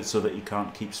above it so that you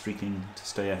can't keep streaking to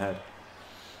stay ahead.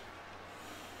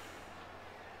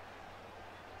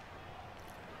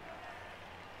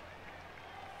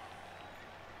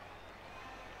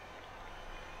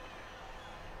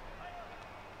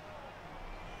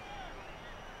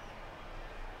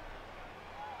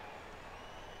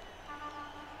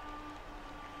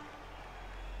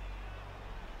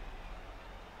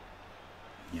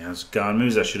 Yes, God,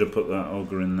 maybe I should have put that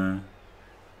ogre in there.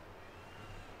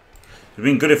 It'd have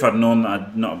been good if I'd known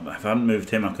that if I hadn't moved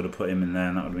him, I could have put him in there,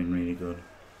 and that would have been really good.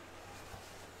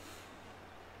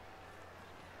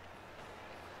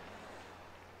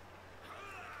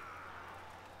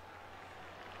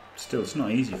 Still, it's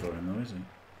not easy for him though, is it?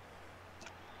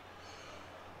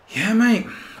 Yeah, mate.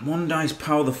 1 dice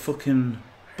power the fucking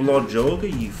blodge ogre,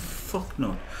 you fuck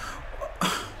nut.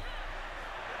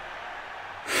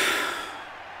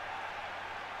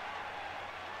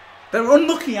 They're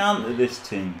unlucky, aren't they, this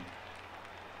team?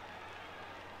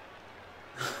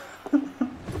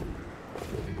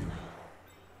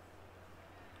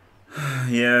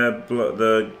 Yeah,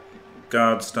 the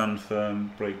guard stand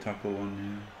firm, break tackle one,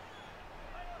 yeah.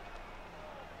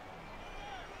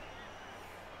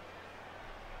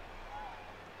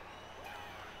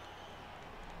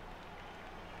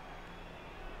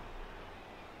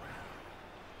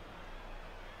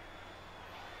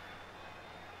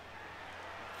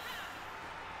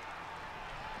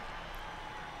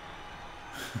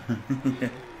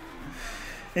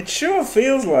 It sure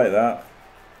feels like that.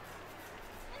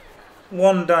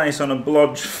 1 dice on a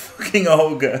blodge fucking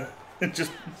ogre.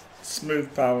 Just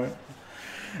smooth power.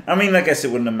 I mean, I guess it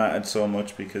wouldn't have mattered so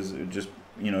much because it would just,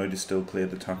 you know, it still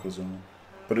cleared the tackle zone.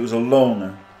 But it was a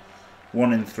loner.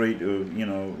 1 in 3 to, you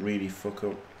know, really fuck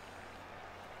up.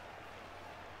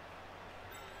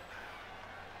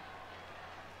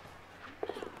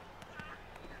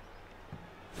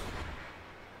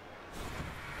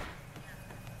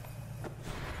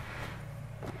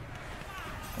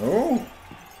 Oh.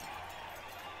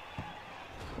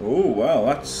 Oh, wow,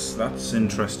 that's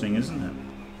interesting, isn't it?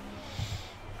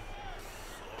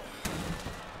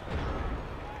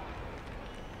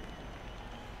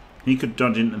 He could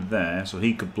dodge into there, so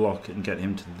he could block it and get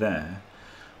him to there.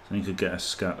 So he could get a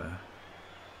scatter.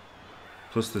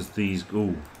 Plus there's these...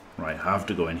 Ooh, right, I have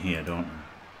to go in here, don't I?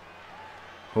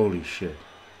 Holy shit.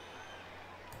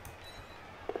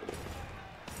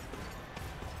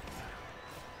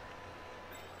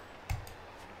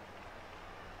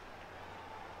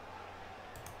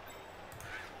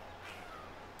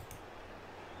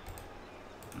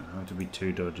 I have to be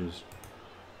 2 dodges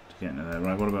to getting to there.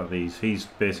 Right, what about these? He's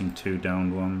basing 2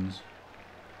 downed ones.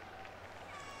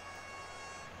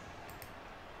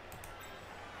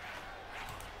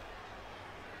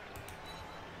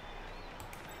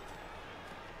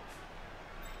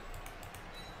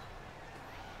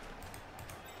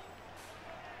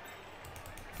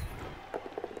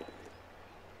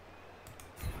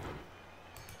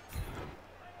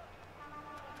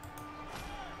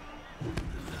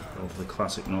 Go for the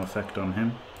classic no effect on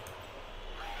him.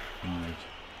 Right.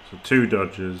 So 2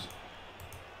 dodges.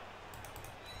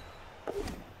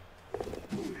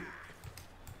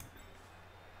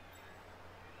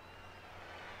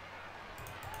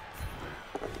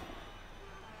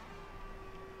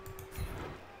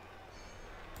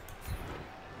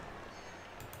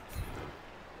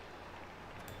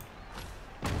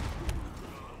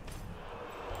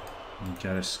 And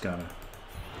get a scatter.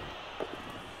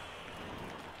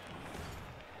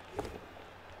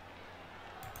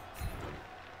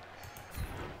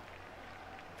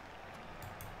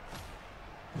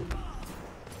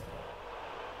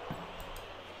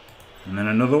 And then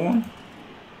another one.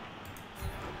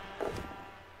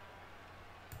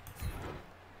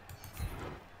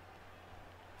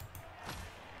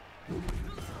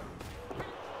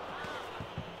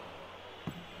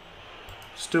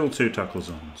 Still 2 tackle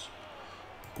zones.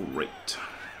 Great.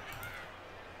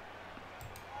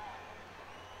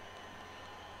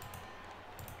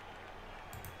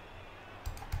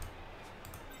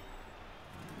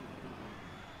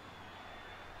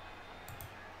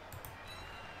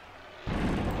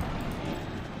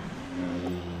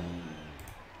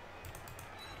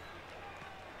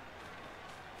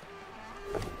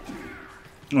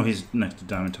 Oh, he's next to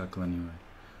diamond tackle anyway.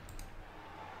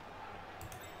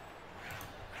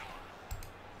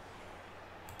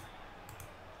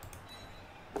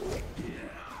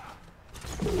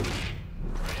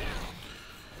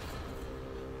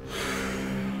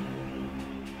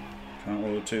 Can't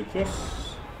roll a 2+.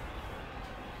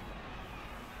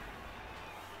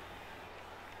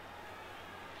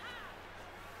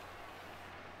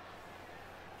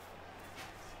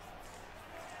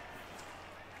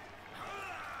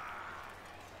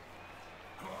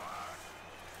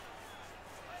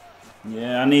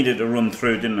 Yeah, I needed to run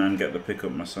through, didn't I, and get the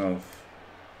pickup myself.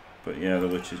 But yeah, the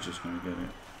witch is just going to get it.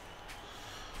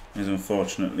 Because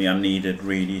unfortunately I needed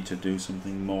really to do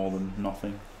something more than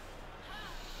nothing.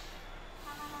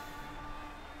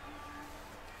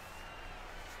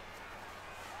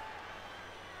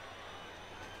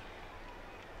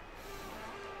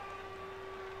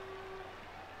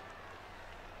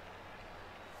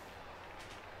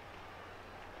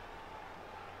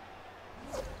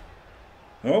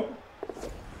 Oh!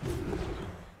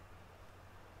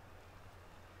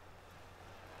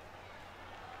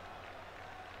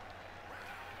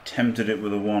 Tempted it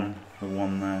with a 1, the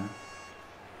 1 there.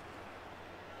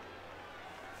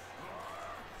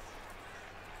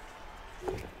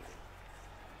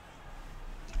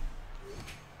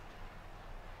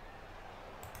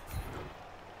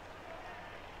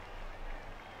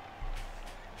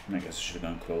 I guess I should have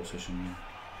gone closer, shouldn't I?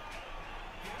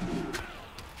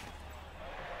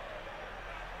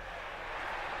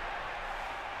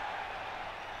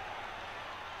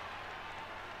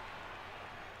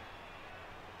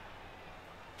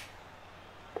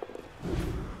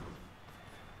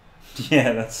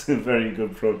 Yeah, that's a very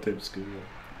good pro tip, Scooter.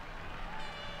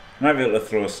 Might be able to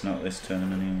throw a snot this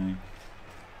turn anyway.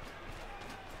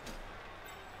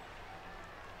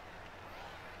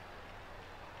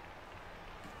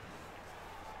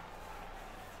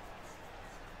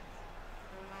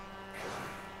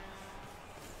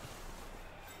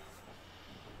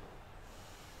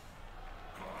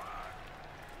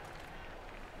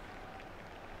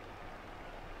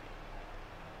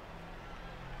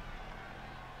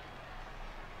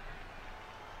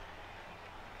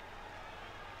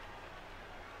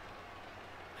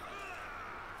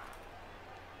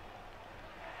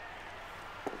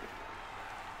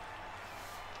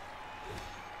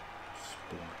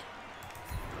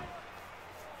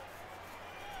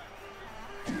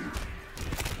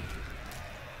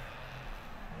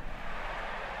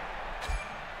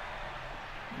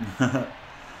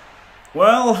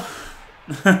 Well,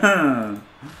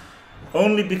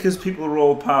 only because people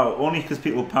roll power, only because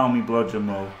people power me bludgeon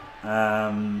roll.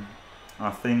 I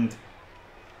think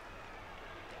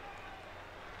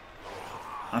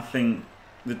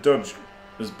the dodge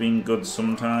has been good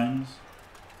sometimes,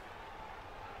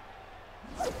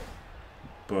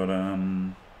 but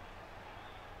yeah,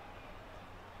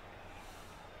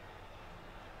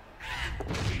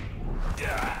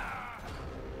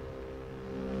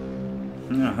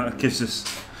 that gives us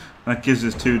That gives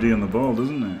us 2D on the ball,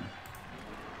 doesn't it?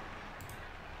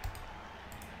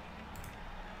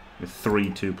 With 3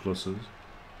 2+s.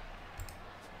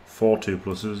 4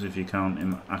 2+s if you count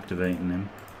him activating him.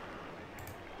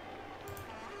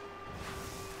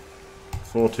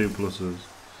 4 2+s.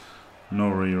 No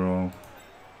reroll.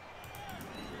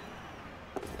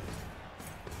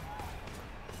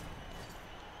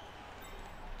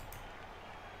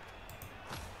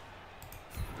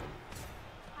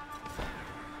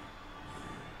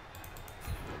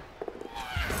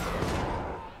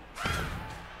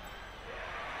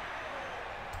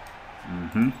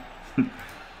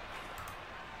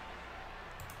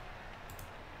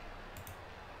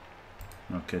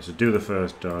 Okay, so do the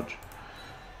first dodge,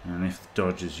 and if the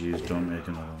dodge is used, don't make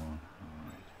another one.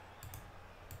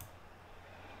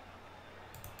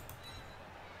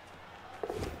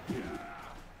 Alright.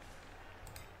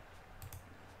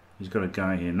 He's got a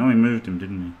guy here. No, he moved him,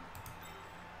 didn't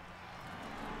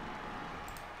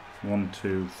he? 1,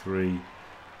 2, 3,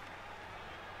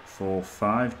 4,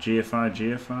 5. GFI,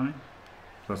 GFI.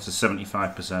 That's a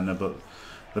 75%er, but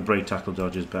the break tackle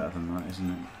dodge is better than that, isn't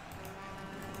it?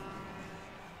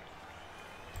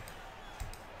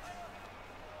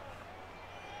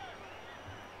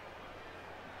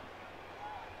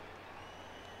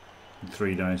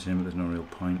 Three dice him, but there's no real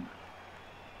point.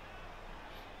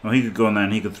 Well, he could go in there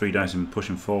and he could 3 dice him and push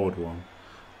him forward one.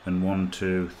 Then 1,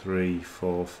 2, 3,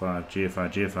 4, 5,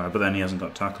 GFI, GFI, but then he hasn't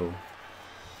got tackle.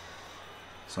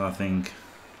 So I think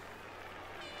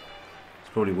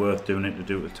it's probably worth doing it to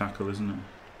do it with tackle, isn't it?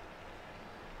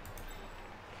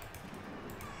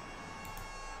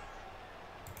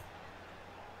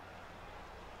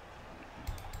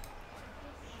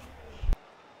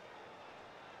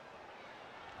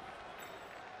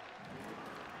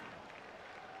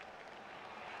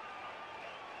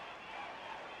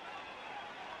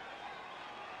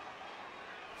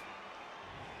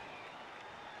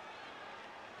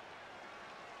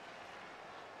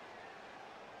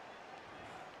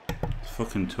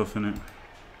 Fucking tough, innit?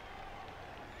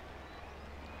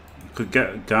 Could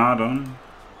get a guard on.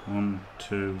 1,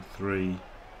 2, 3,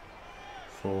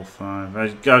 4, 5. I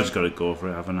just gotta go for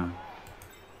it, haven't I?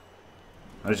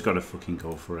 I just gotta fucking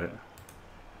go for it.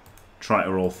 Try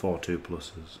to roll 4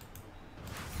 2+s.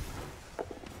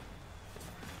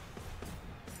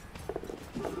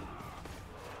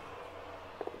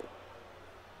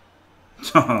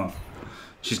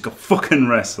 She's got fucking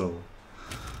wrestle.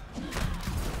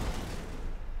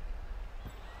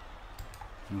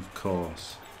 Of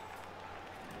course.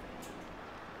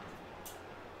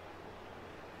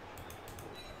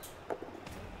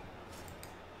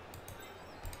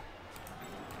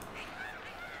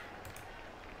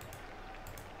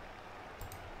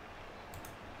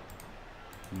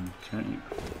 Okay.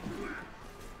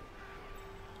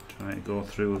 Try to go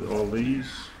through with all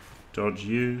these. Dodge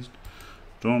used.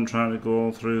 Don't try to go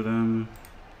all through them.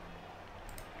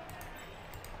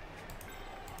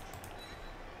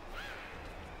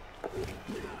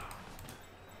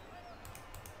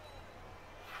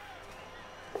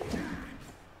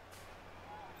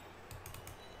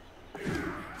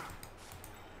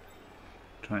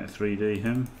 Try to 3D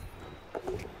him.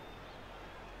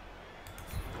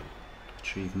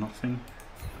 Achieve nothing.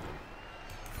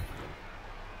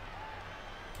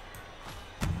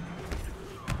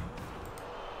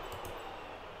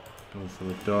 Go for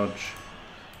the dodge.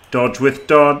 Dodge with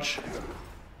dodge.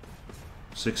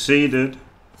 Succeeded.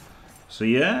 So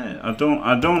yeah, I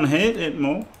don't hate it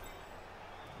more.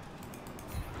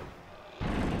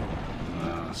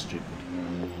 Ah, stupid.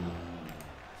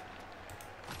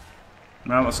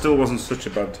 Well, it still wasn't such a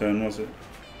bad turn, was it?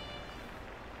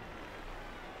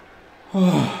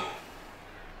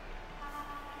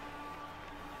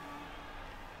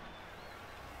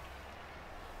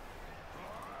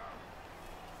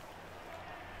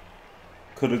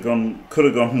 Could have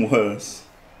gone worse,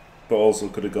 but also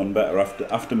could have gone better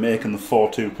after making the 4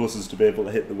 2+s to be able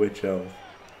to hit the witch elf.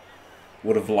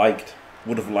 Would have liked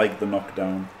the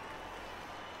knockdown,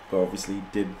 but obviously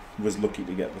was lucky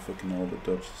to get the fucking all the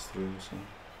dodges through. So.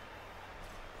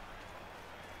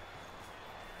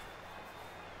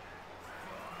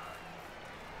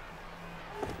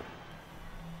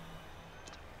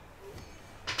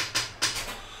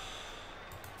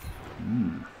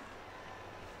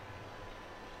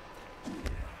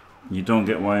 You don't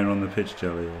get wire on the pitch,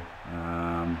 Jelly.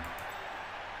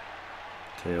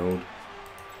 KO'd.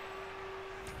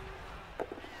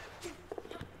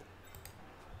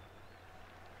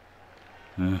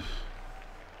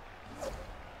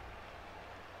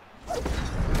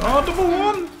 Oh, double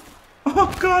one!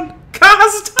 Oh god!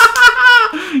 Cast!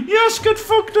 Yes, get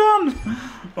fucked on!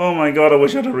 Oh my god, I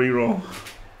wish I had a reroll.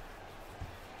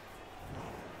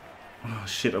 Oh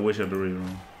shit, I wish I had a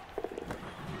reroll.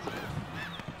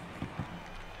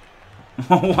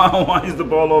 Oh wow, why is the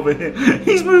ball over here?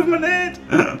 He's movement 8!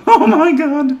 Oh my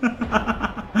god!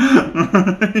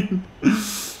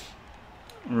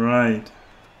 Right.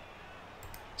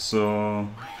 So...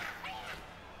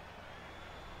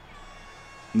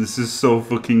 This is so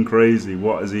fucking crazy.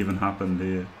 What has even happened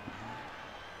here?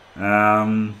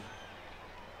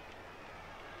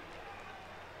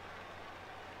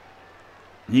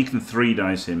 He can 3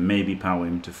 dice him, maybe power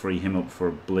him to free him up for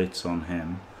a blitz on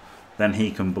him. Then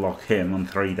he can block him on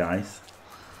 3 dice.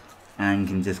 And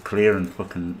can just clear and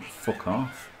fucking fuck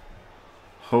off.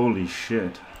 Holy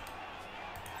shit.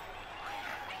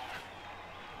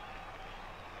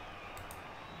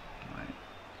 Right.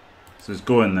 So it's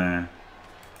going there.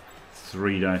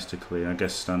 3 dice to clear. I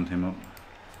guess stand him up.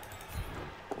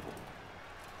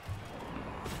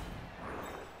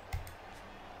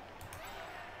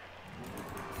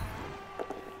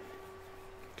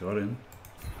 Got him.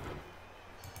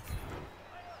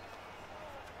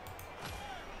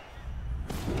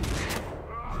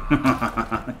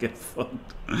 Get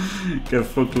fucked. Get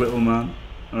fucked, little man.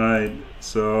 Right,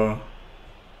 so...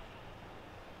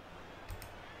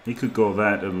 He could go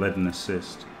there to lead an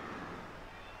assist.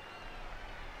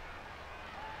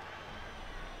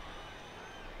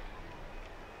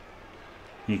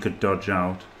 He could dodge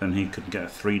out, then he could get a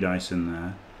 3 dice in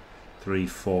there. 3,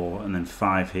 4, and then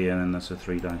 5 here, and then that's a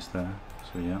 3 dice there.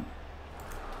 So yeah.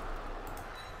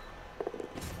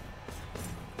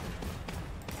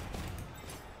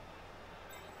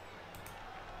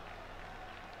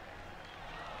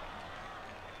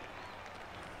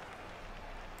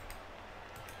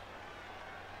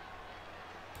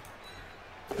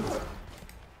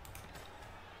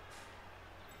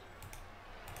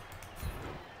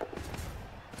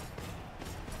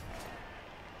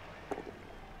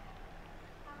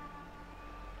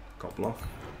 Got block.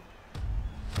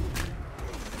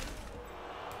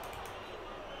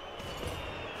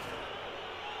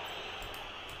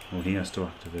 Well, he has to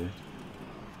activate.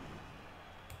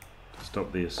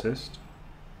 Stop the assist.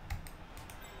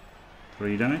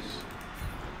 3 dice.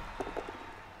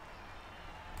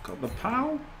 Got the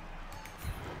POW.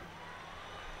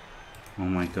 Oh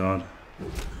my god.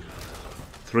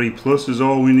 3+ is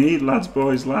all we need, lads,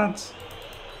 boys, lads.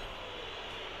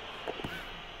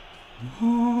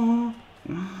 Oh.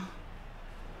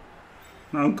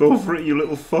 Now go for it, you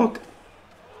little fuck.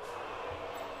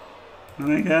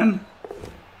 And again.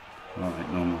 Alright,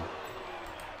 no more.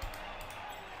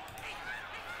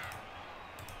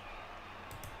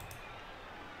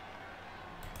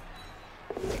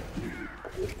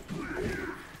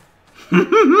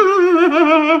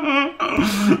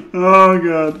 Oh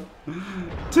god.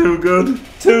 Too good.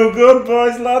 Too good,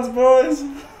 boys, lads, boys.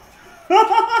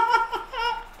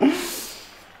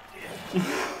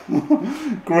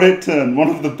 Great turn. One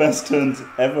of the best turns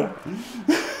ever.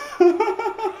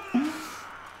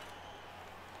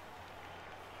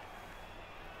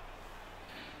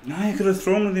 No, you could have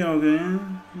thrown with the ogre, yeah.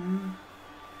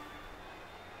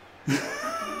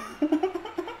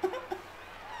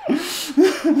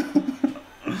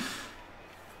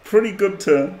 Pretty good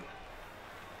turn.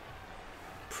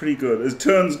 Pretty good. As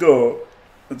turns go,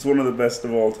 it's one of the best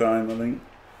of all time, I think.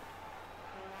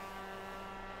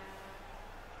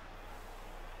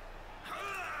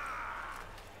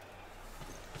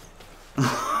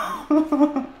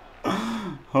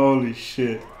 Holy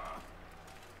shit.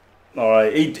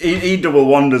 Alright, he double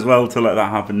wand as well to let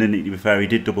that happen, didn't he? To be fair, he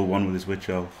did double one with his witch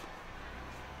elf.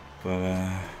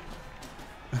 But,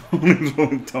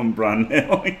 Tom Brand.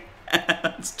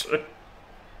 That's true.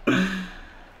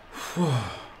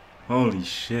 Holy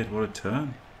shit, what a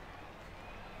turn.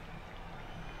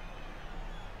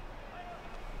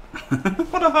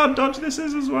 What a hard dodge this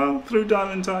is as well, through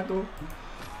diamond tackle.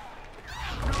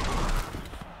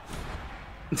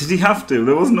 Did he have to?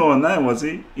 There was no one there, was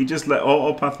he? He just let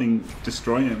auto-pathing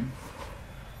destroy him.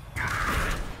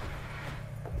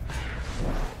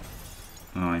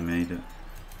 Oh, he made it.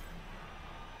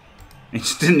 He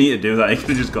just didn't need to do that, he could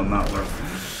have just gone that way.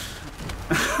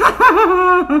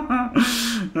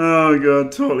 Oh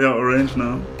god, totally out of range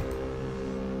now.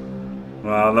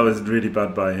 Wow, that was really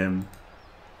bad by him.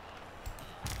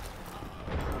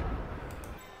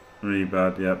 Really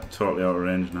bad, yep, totally out of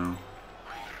range now.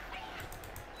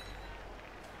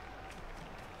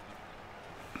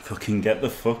 Fucking get the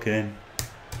fuck in.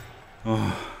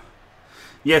 Oh.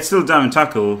 Yeah, it's still diamond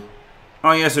tackle.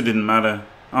 Oh yes, it didn't matter.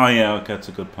 Oh yeah, okay, that's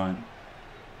a good point.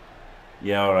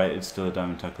 Yeah, alright, it's still a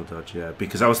diamond tackle dodge, yeah.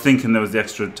 Because I was thinking there was the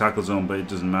extra tackle zone, but it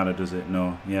doesn't matter, does it?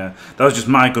 No, yeah. That was just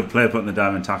my good play putting the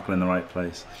diamond tackle in the right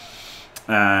place.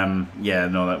 Yeah,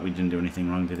 no, that we didn't do anything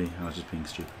wrong, did he? I was just being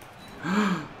stupid.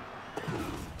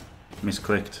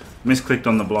 Misclicked. Misclicked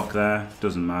on the block there.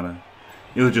 Doesn't matter.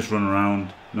 He'll just run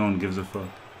around. No one gives a fuck.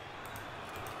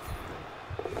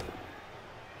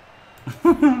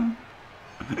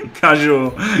 Casual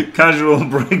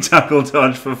break tackle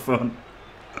dodge for fun.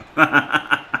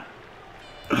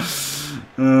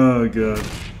 Oh god.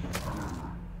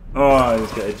 Oh, I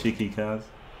just get a cheeky card.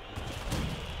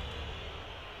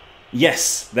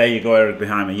 Yes, there you go, Eric,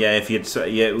 behind me. Yeah, if you'd,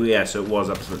 yeah, so it was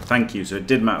absolutely. Thank you. So it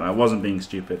did matter. I wasn't being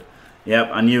stupid.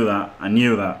 Yep, I knew that. I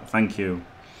knew that. Thank you.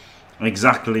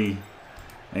 Exactly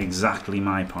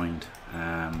my point.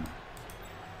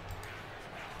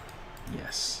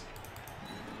 Yes.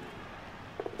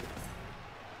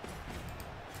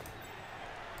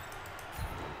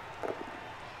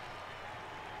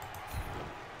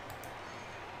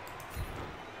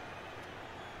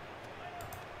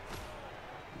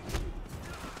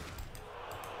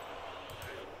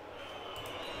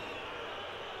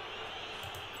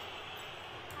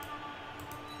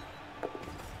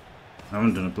 I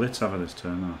haven't done a blitz have I this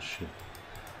turn? Oh shit.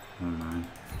 Never mind.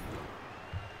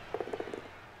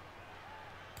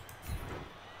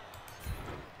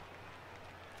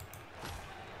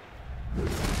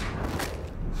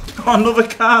 Oh, another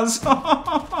Kaz!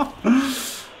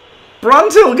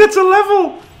 Brantil gets a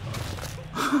level!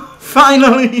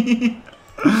 Finally!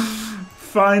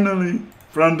 Finally!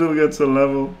 Brantil gets a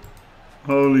level.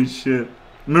 Holy shit.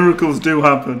 Miracles do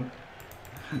happen.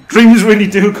 Dreams really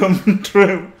do come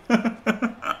true.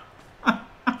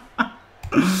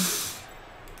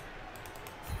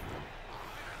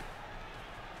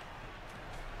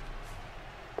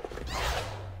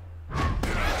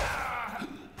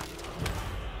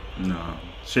 No,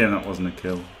 shame that wasn't a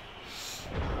kill.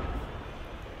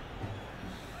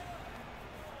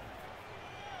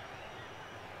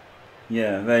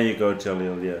 Yeah, there you go,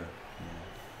 Jalil, yeah.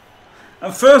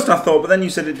 At first I thought, but then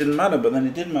you said it didn't matter, but then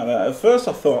it did matter. At first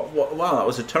I thought, wow, that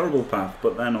was a terrible path,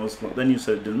 but then I was, then you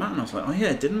said it didn't matter, and I was like, oh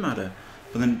yeah, it didn't matter.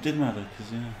 But then it did matter,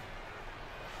 because yeah.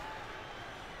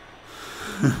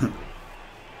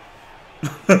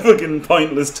 Fucking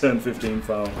pointless turn 15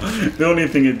 foul. The only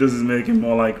thing it does is make him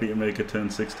more likely to make a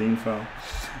turn 16 foul.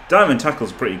 Diamond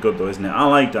tackle's pretty good though, isn't it? I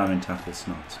like diamond tackle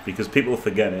snots, because people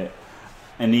forget it,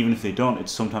 and even if they don't, it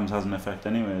sometimes has an effect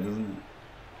anyway, doesn't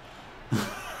it?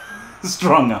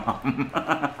 Strong arm.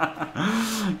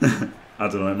 I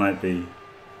don't know, it might be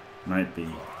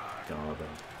Garber,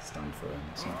 Stanford,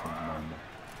 something.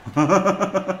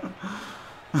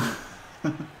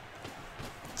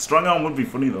 Strong arm would be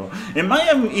funny though. It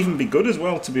might even be good as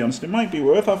well, to be honest. It might be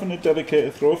worth having a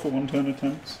dedicated throw for one turn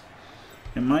attempts.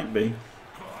 It might be.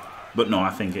 But no, I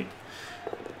think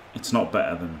it's not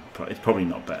better than, it's probably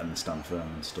not better than Stand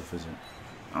Firm and stuff, is it?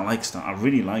 I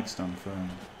really like Stand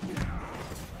Firm.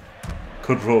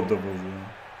 Could roll doubles, yeah.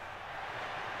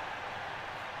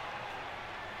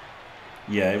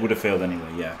 Yeah, it would have failed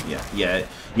anyway,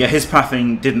 yeah. His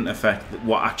pathing didn't affect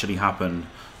what actually happened,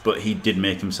 but he did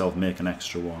make himself make an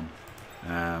extra one.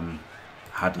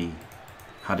 Had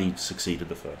he succeeded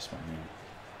the first one, yeah.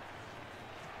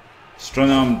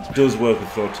 Strong arm does work with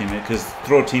throw teammate, because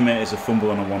throw teammate is a fumble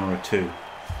on a 1 or a 2.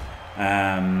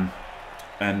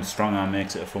 And strong arm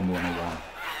makes it a fumble on a 1.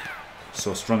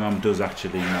 So strong arm does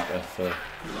actually matter for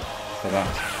that.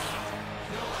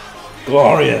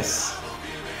 Glorious!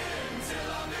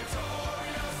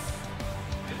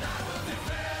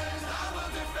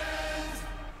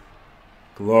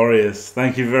 Glorious.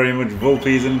 Thank you very much,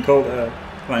 Vulpes and Coulter.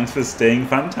 Thanks for staying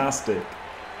fantastic.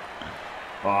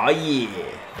 Oh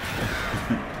yeah!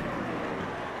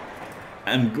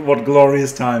 And what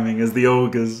glorious timing as the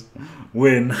Ogres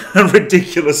win a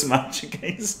ridiculous match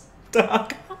against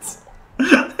Dark.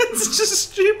 It's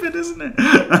just stupid, isn't it?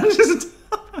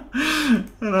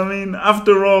 And I mean,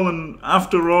 after rolling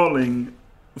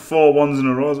 4 ones in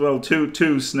a row as well,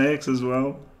 two snakes as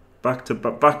well, back to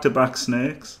back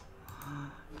snakes,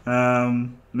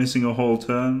 missing a whole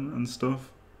turn and stuff.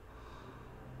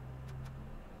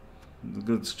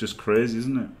 It's just crazy,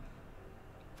 isn't it?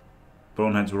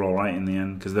 Boneheads were all right in the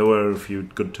end because there were a few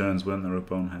good turns, weren't there, of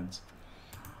Boneheads?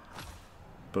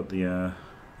 But the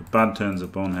bad turns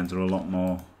of Boneheads are a lot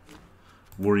more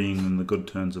worrying than the good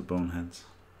turns of Boneheads.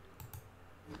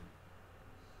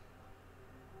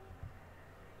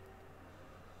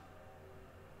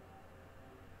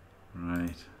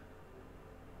 Right.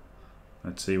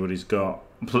 Let's see what he's got.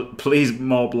 Please,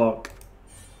 more block.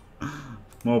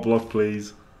 More block,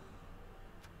 please.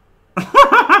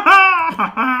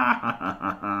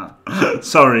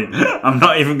 Sorry, I'm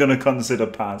not even going to consider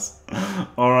pass.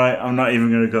 Alright, I'm not even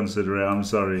going to consider it. I'm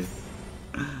sorry.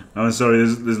 I'm sorry,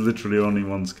 there's literally only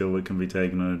one skill that can be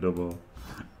taken on a double.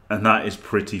 And that is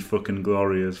pretty fucking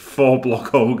glorious. 4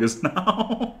 block ogres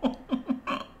now.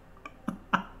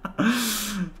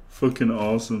 Fucking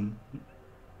awesome.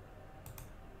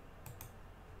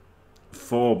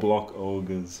 4 block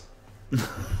ogres.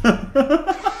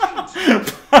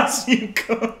 Pass, you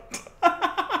cunt.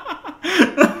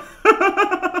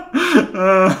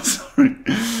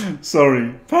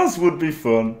 Sorry. Pass would be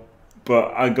fun,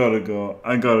 but I gotta go.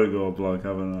 I gotta go block,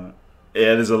 haven't I?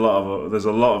 Yeah, there's a lot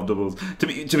of doubles. To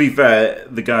be fair,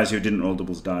 the guys who didn't roll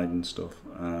doubles died and stuff.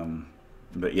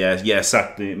 But yeah,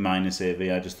 sacked the minus AV.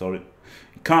 I just thought you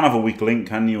can't have a weak link,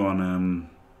 can you? On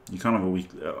you can't have a weak.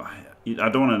 I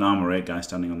don't want an armor 8 guy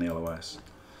standing on the LOS.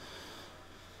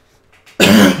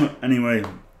 Anyway,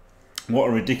 what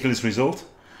a ridiculous result.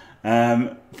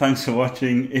 Thanks for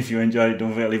watching. If you enjoyed it, don't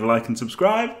forget to leave a like and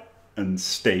subscribe, and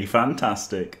stay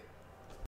fantastic.